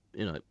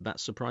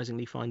 that's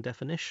surprisingly fine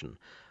definition.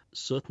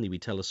 Certainly we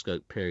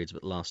telescope periods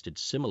that lasted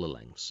similar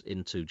lengths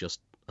into just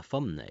a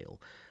thumbnail.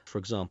 For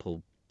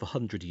example, the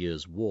 100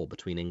 Years' War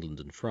between England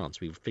and France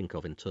we would think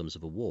of in terms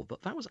of a war,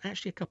 but that was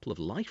actually a couple of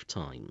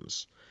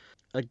lifetimes.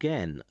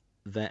 Again,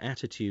 their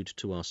attitude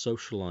to our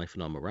social life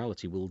and our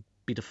morality will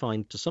be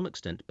defined to some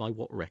extent by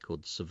what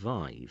records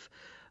survive.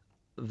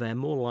 They're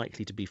more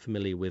likely to be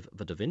familiar with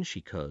the Da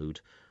Vinci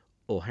Code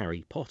or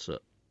Harry Potter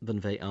than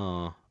they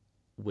are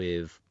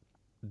with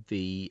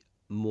the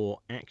more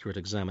accurate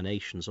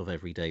examinations of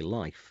everyday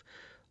life,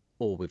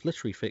 or with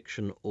literary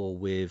fiction, or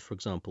with, for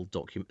example,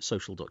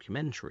 social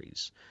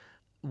documentaries.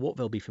 What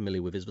they'll be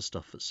familiar with is the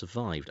stuff that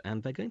survived,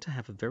 and they're going to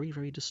have a very,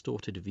 very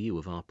distorted view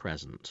of our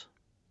present.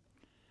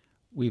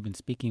 We've been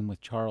speaking with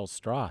Charles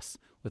Stross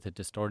with a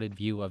distorted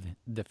view of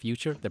the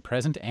future, the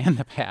present, and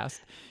the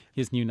past.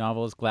 His new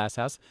novel is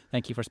Glasshouse.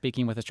 Thank you for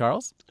speaking with us,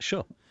 Charles.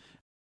 Sure.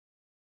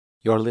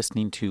 You're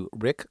listening to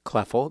Rick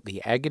Kleffel,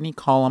 the Agony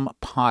Column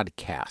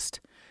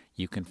podcast.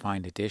 You can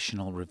find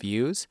additional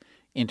reviews,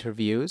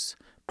 interviews,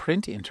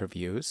 print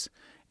interviews,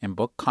 and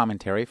book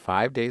commentary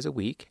 5 days a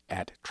week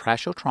at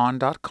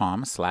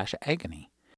trashotron.com/agony.